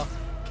saw,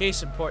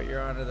 case in point,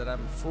 Your Honor, that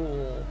I'm a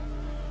fool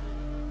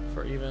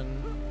for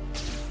even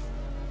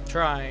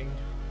trying.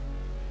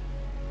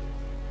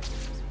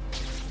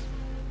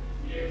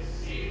 You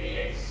see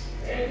the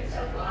extent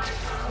of my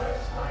power,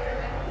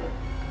 Spider-Man?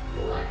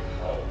 What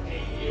hope do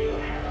you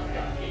have of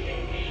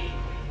defeating me?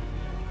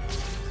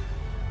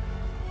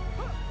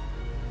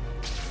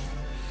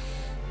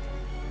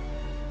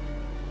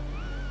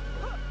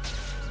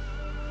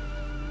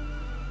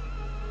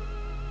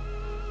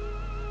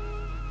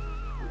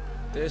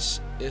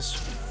 This is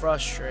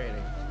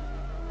frustrating.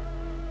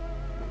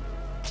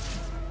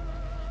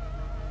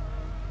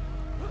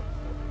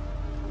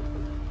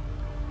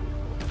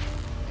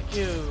 Thank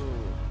you.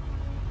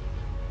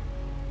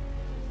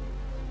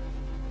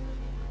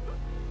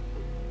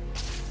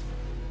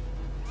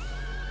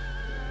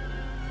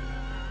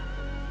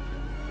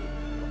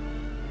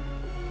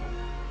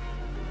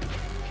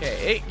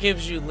 Okay, it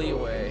gives you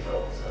leeway.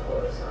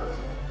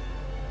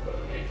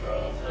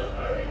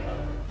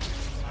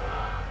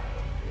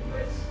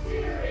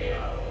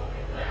 Mysterio,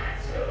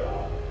 that's who.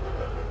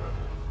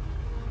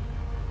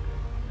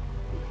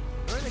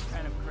 You're the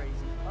kind of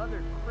crazy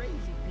other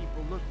crazy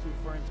people look to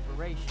for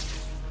inspiration.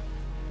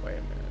 Wait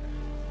a minute.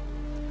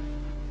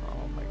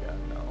 Oh my god,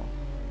 no.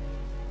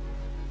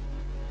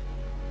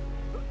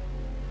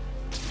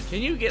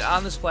 Can you get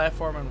on this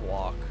platform and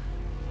walk?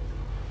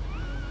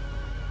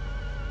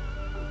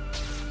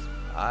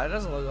 It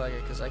doesn't look like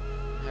it because I'm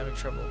having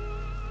trouble.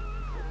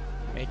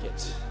 Make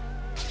it.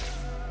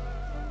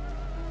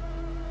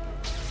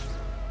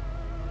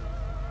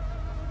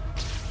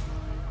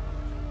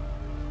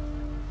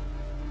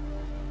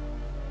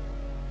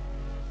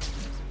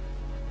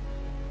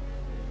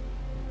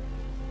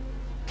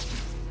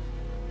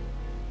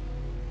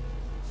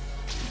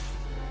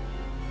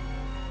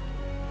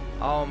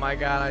 Oh my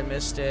god, I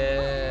missed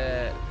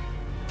it.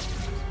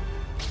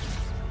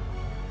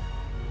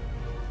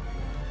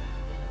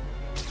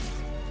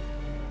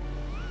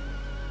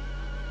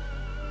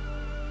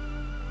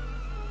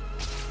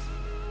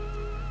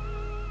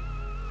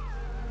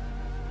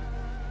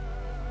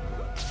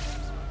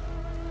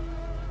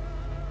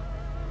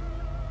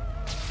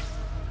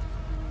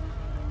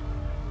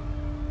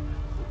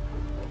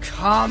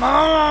 Come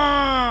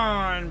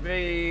on,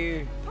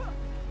 baby.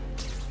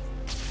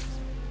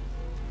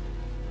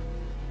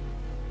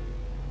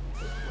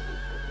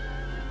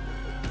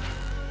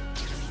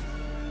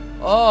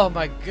 Oh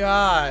my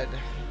god.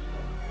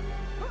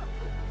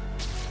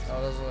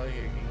 Oh, doesn't look like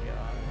you can get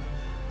on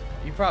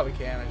it. You probably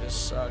can, I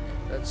just suck.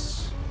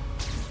 That's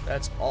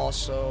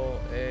also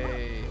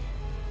a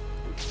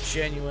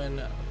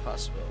genuine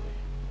possibility.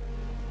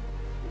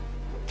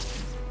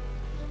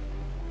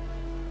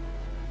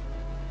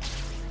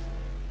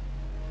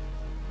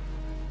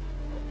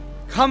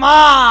 Come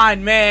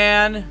on,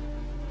 man!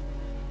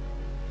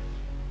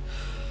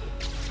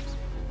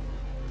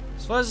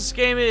 As far as this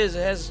game is,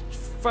 it has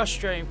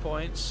frustrating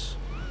points.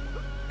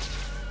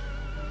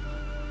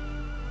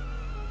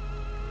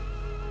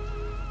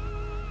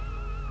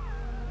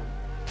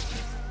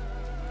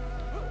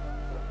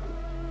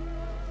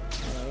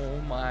 Oh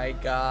my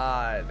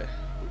god.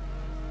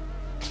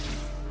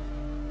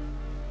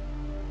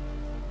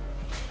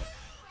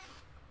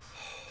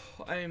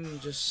 I'm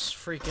just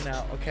freaking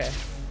out. Okay.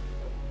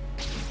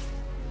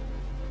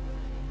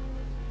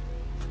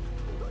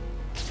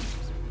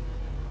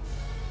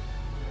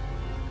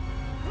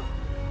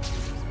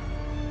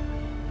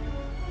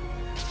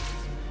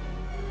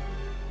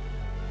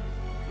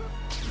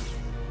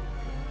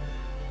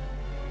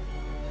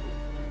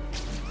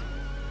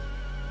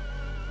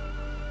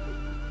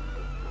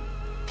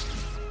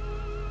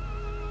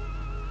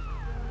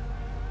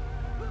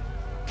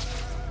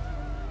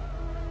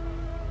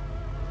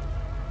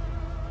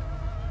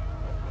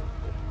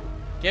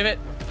 Give it.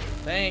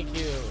 Thank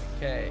you.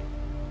 Okay.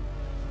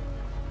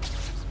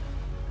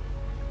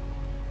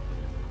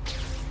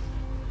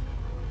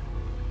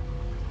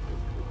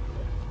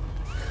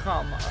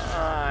 Come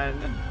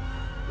on.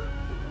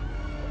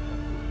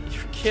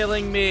 You're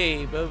killing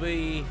me,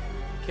 baby.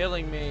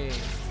 Killing me.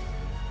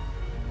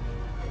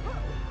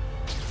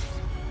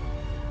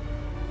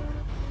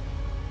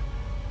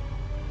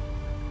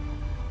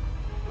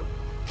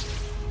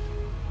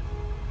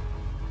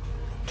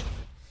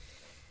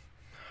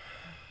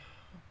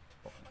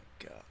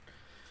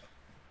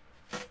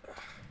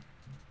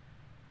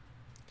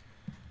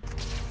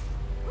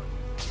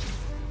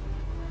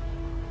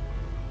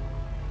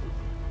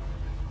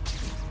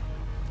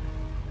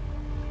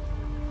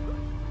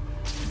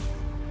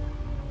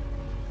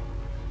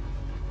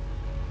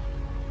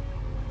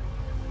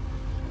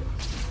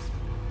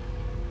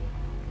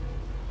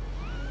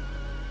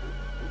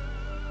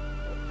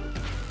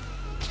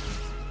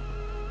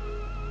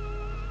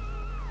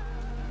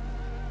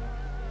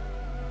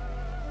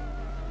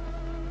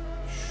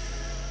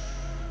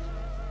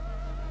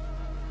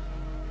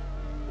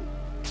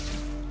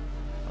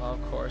 Of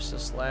course,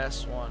 this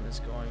last one is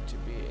going to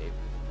be a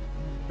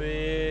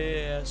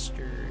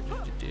bastard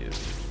to do.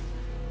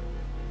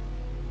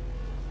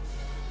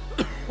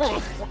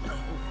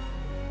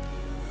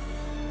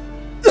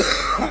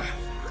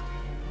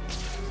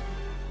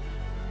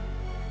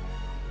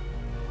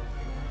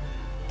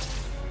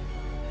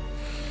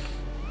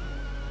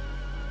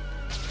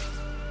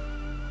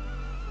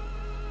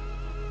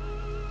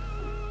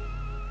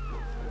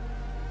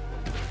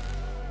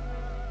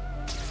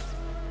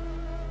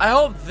 I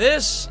hope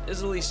this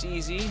is at least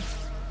easy.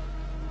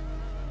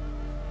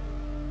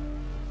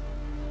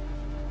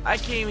 I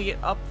can't even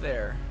get up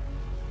there.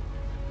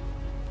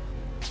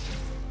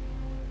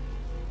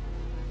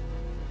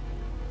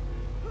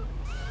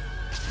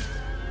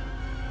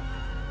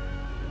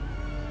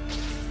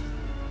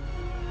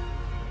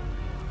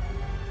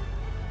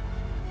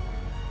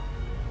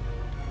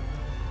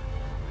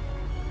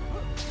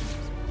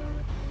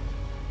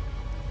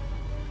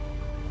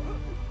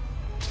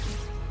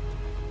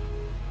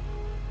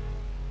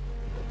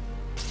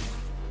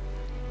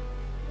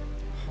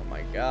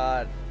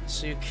 God,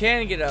 so you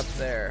can get up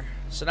there.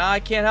 So now I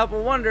can't help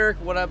but wonder,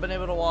 would I've been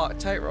able to walk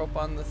tightrope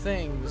on the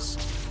things?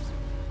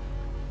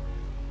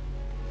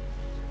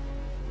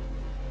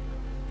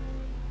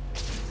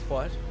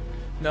 What?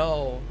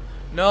 No.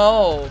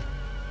 No!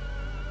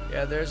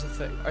 Yeah, there's the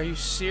thing. Are you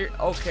serious?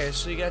 Okay,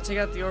 so you gotta take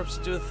out the orbs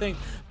to do the thing.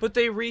 But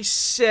they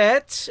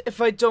reset if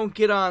I don't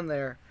get on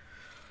there.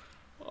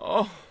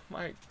 Oh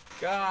my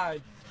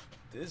god.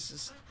 This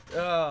is...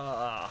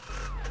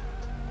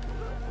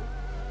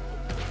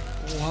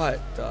 What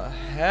the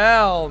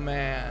hell,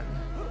 man?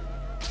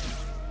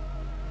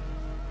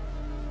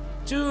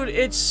 Dude,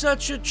 it's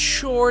such a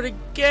chore to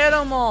get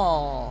them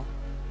all.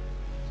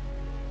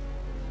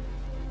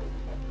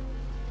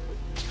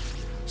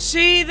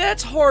 See,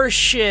 that's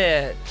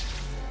horseshit.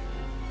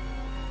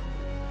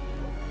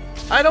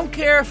 I don't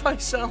care if I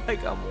sound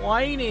like I'm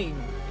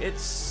whining.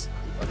 It's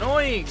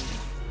annoying.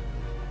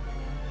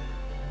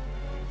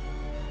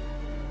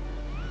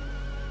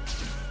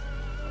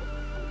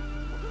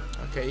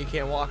 Okay, you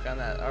can't walk on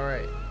that.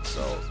 Alright,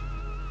 so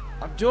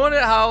I'm doing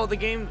it how the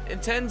game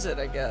intends it,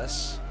 I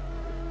guess.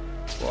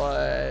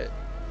 But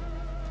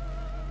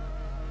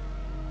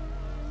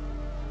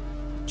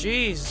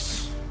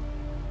jeez.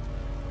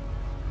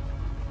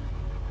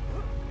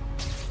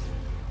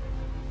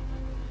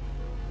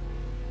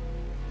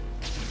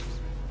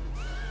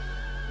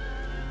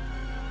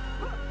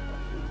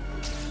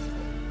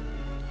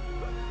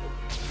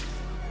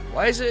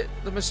 Why is it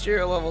the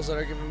Mysterio levels that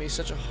are giving me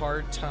such a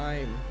hard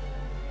time?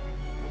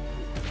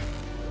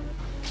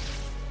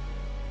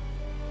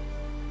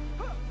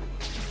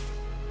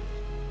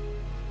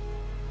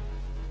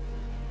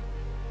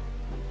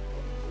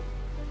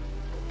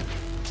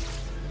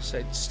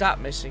 Say stop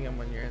missing him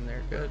when you're in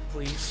there. Good,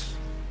 please.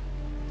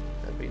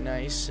 That'd be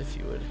nice if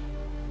you would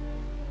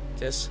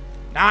just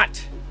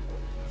not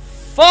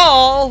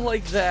fall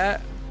like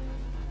that.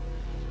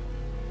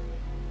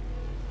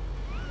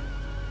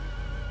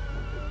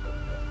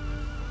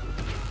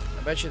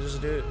 I bet you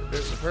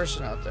there's a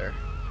person out there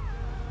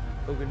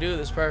who can do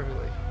this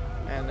perfectly,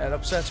 and that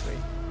upsets me,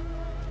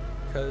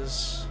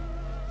 because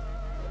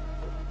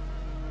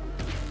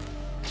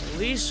at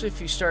least if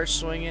you start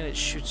swinging, it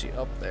shoots you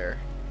up there.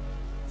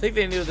 I think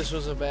they knew this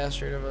was a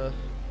bastard of a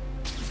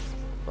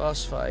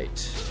boss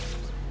fight.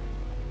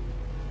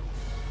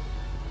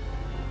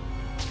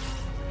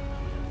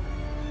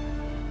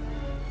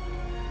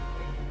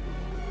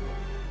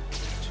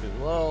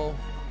 Too low.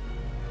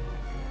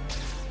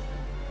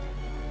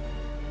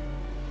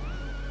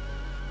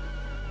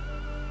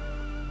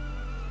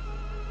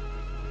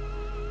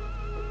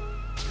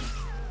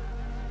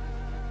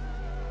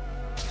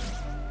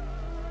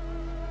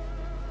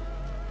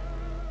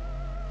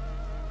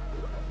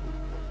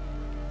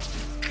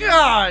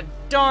 God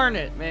darn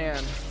it,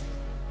 man.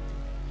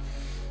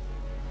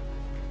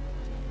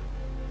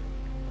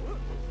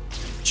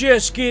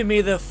 Just give me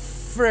the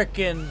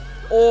frickin'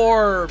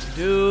 orb,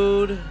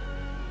 dude.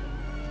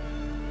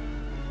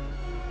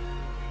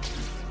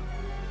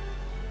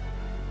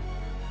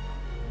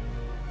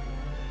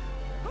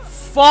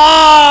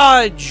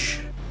 Fudge!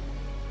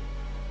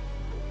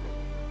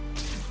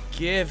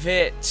 Give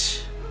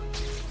it.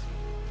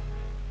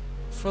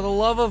 For the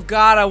love of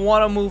God, I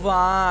want to move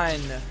on.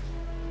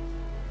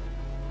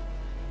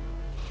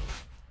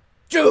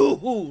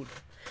 Dude!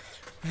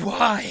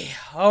 Why?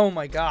 Oh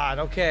my God,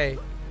 okay.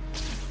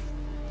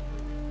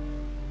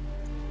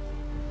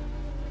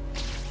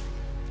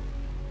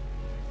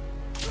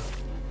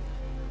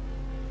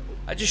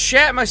 I just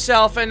shat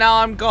myself and now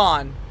I'm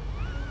gone.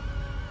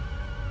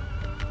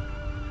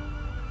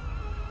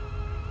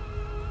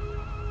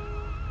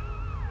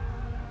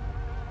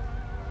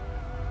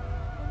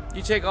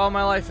 You take all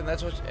my life and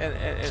that's what,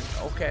 and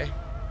okay.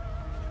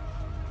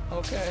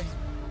 Okay.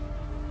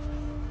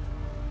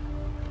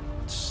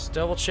 Just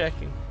double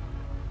checking.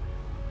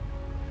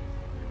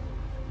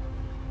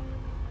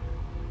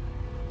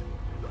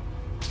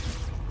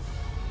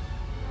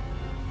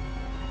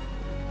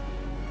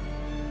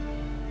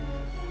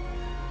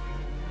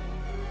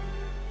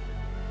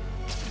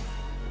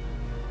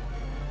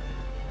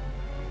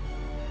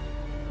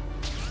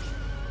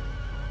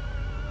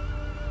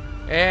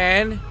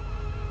 And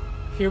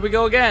here we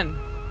go again.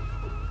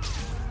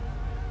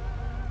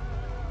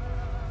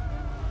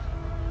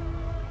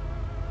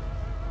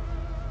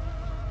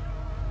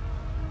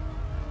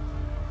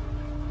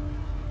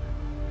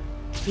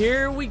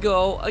 Here we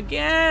go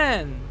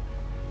again.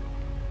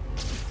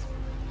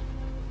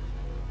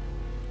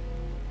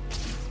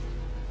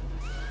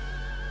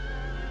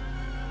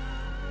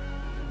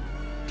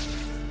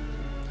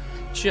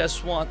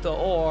 Just want the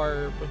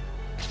orb.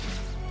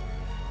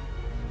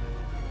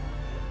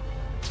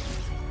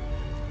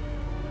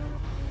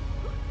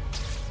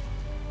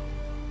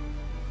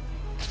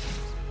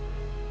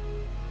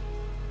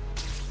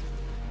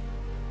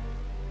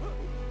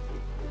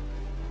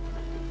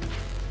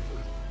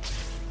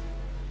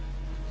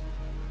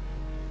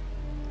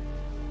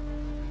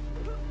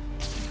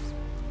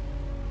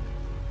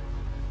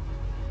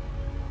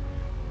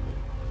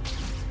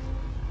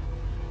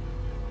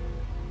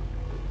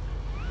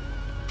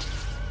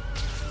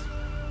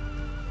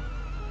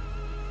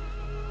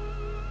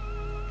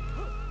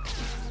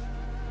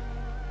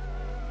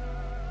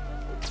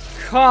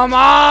 Come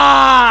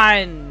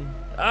on!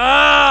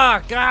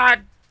 Ah,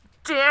 God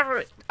damn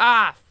it!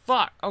 Ah,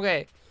 fuck.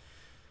 Okay.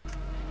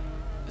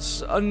 This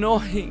is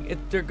annoying if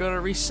they're gonna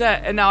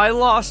reset, and now I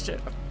lost it.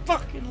 I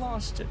fucking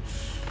lost it.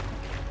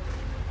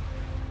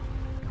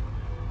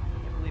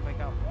 I can't believe I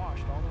got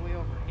washed all the way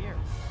over here.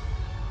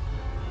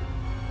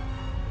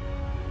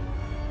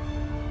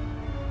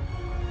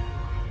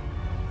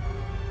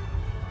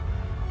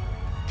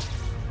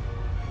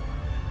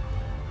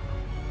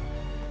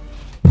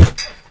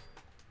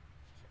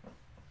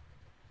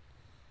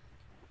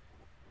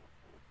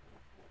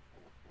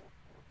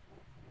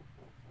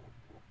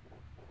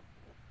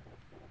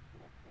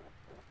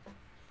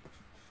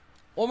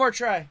 One more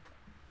try.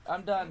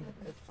 I'm done.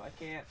 If I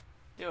can't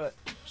do it,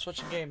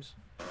 switching games.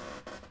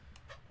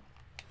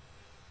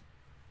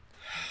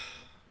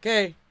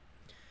 Okay.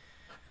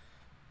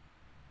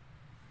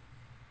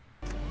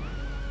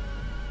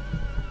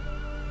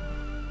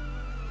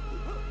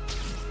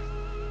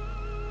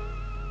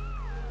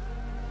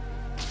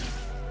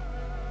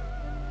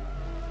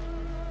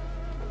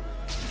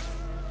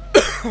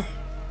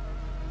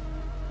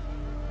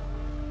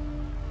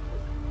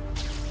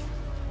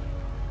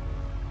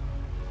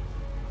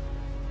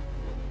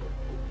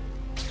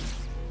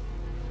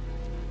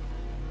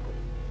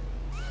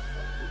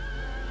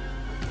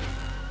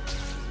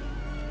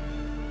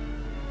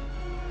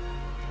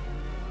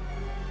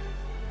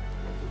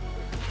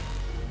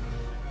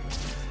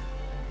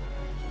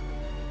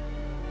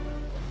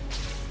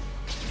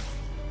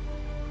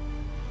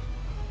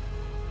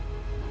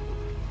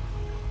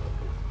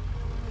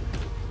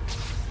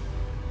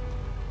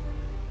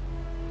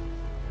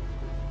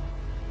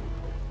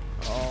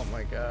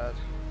 my god.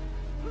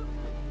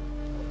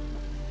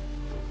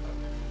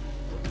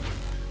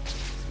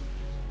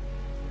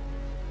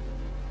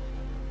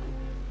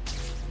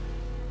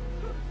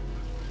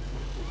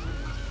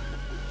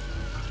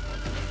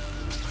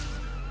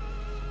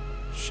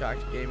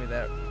 Shocked he gave me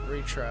that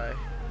retry.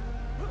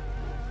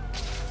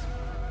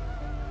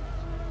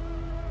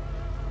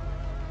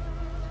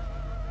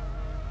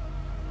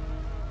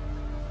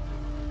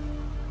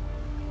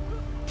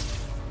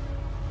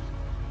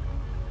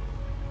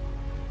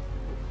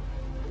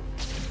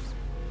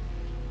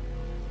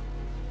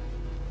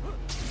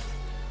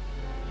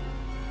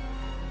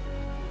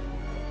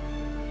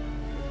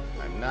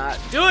 I'm not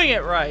doing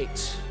it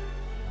right.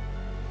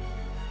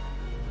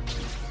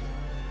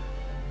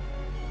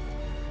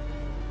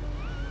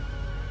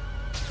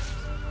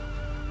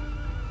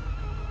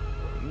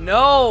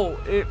 No,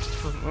 it.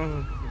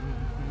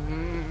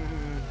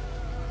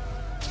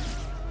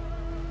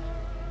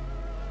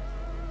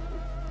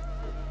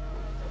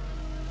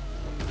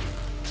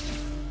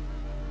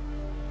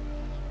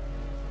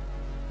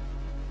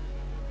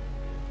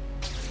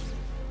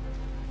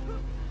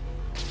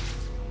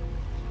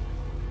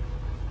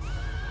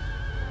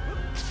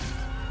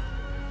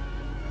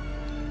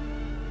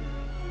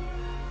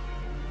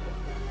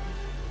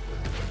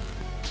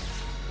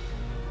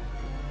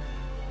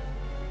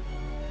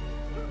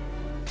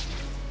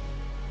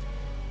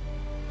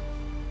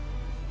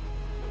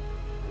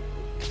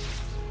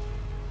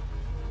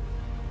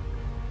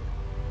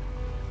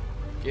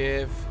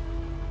 Give.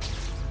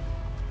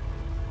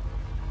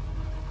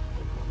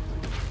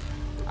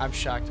 I'm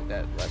shocked at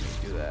that. Let me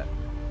do that.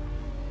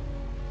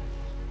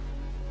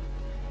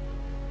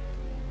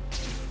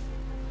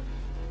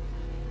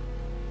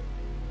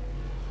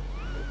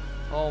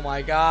 Oh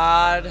my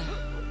god.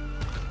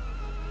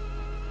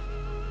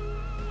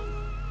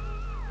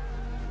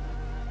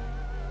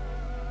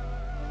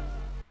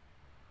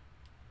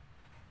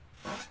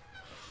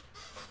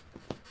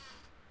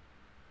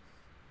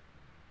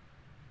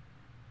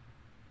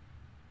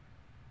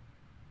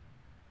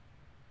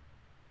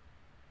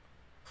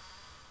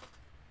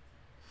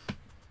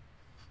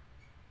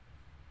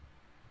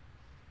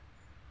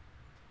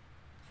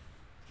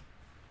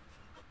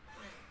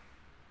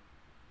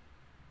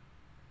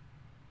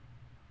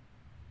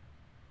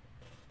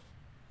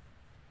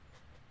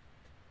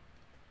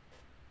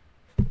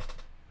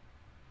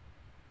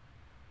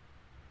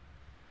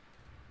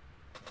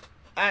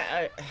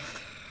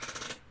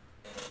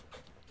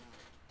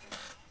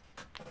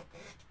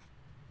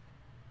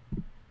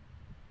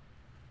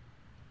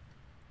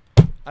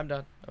 I'm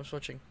done. I'm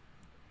switching.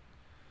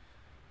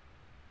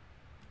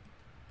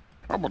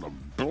 I'm gonna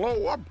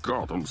blow up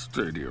Gotham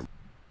Stadium.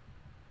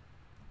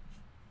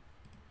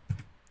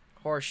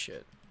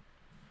 Horseshit.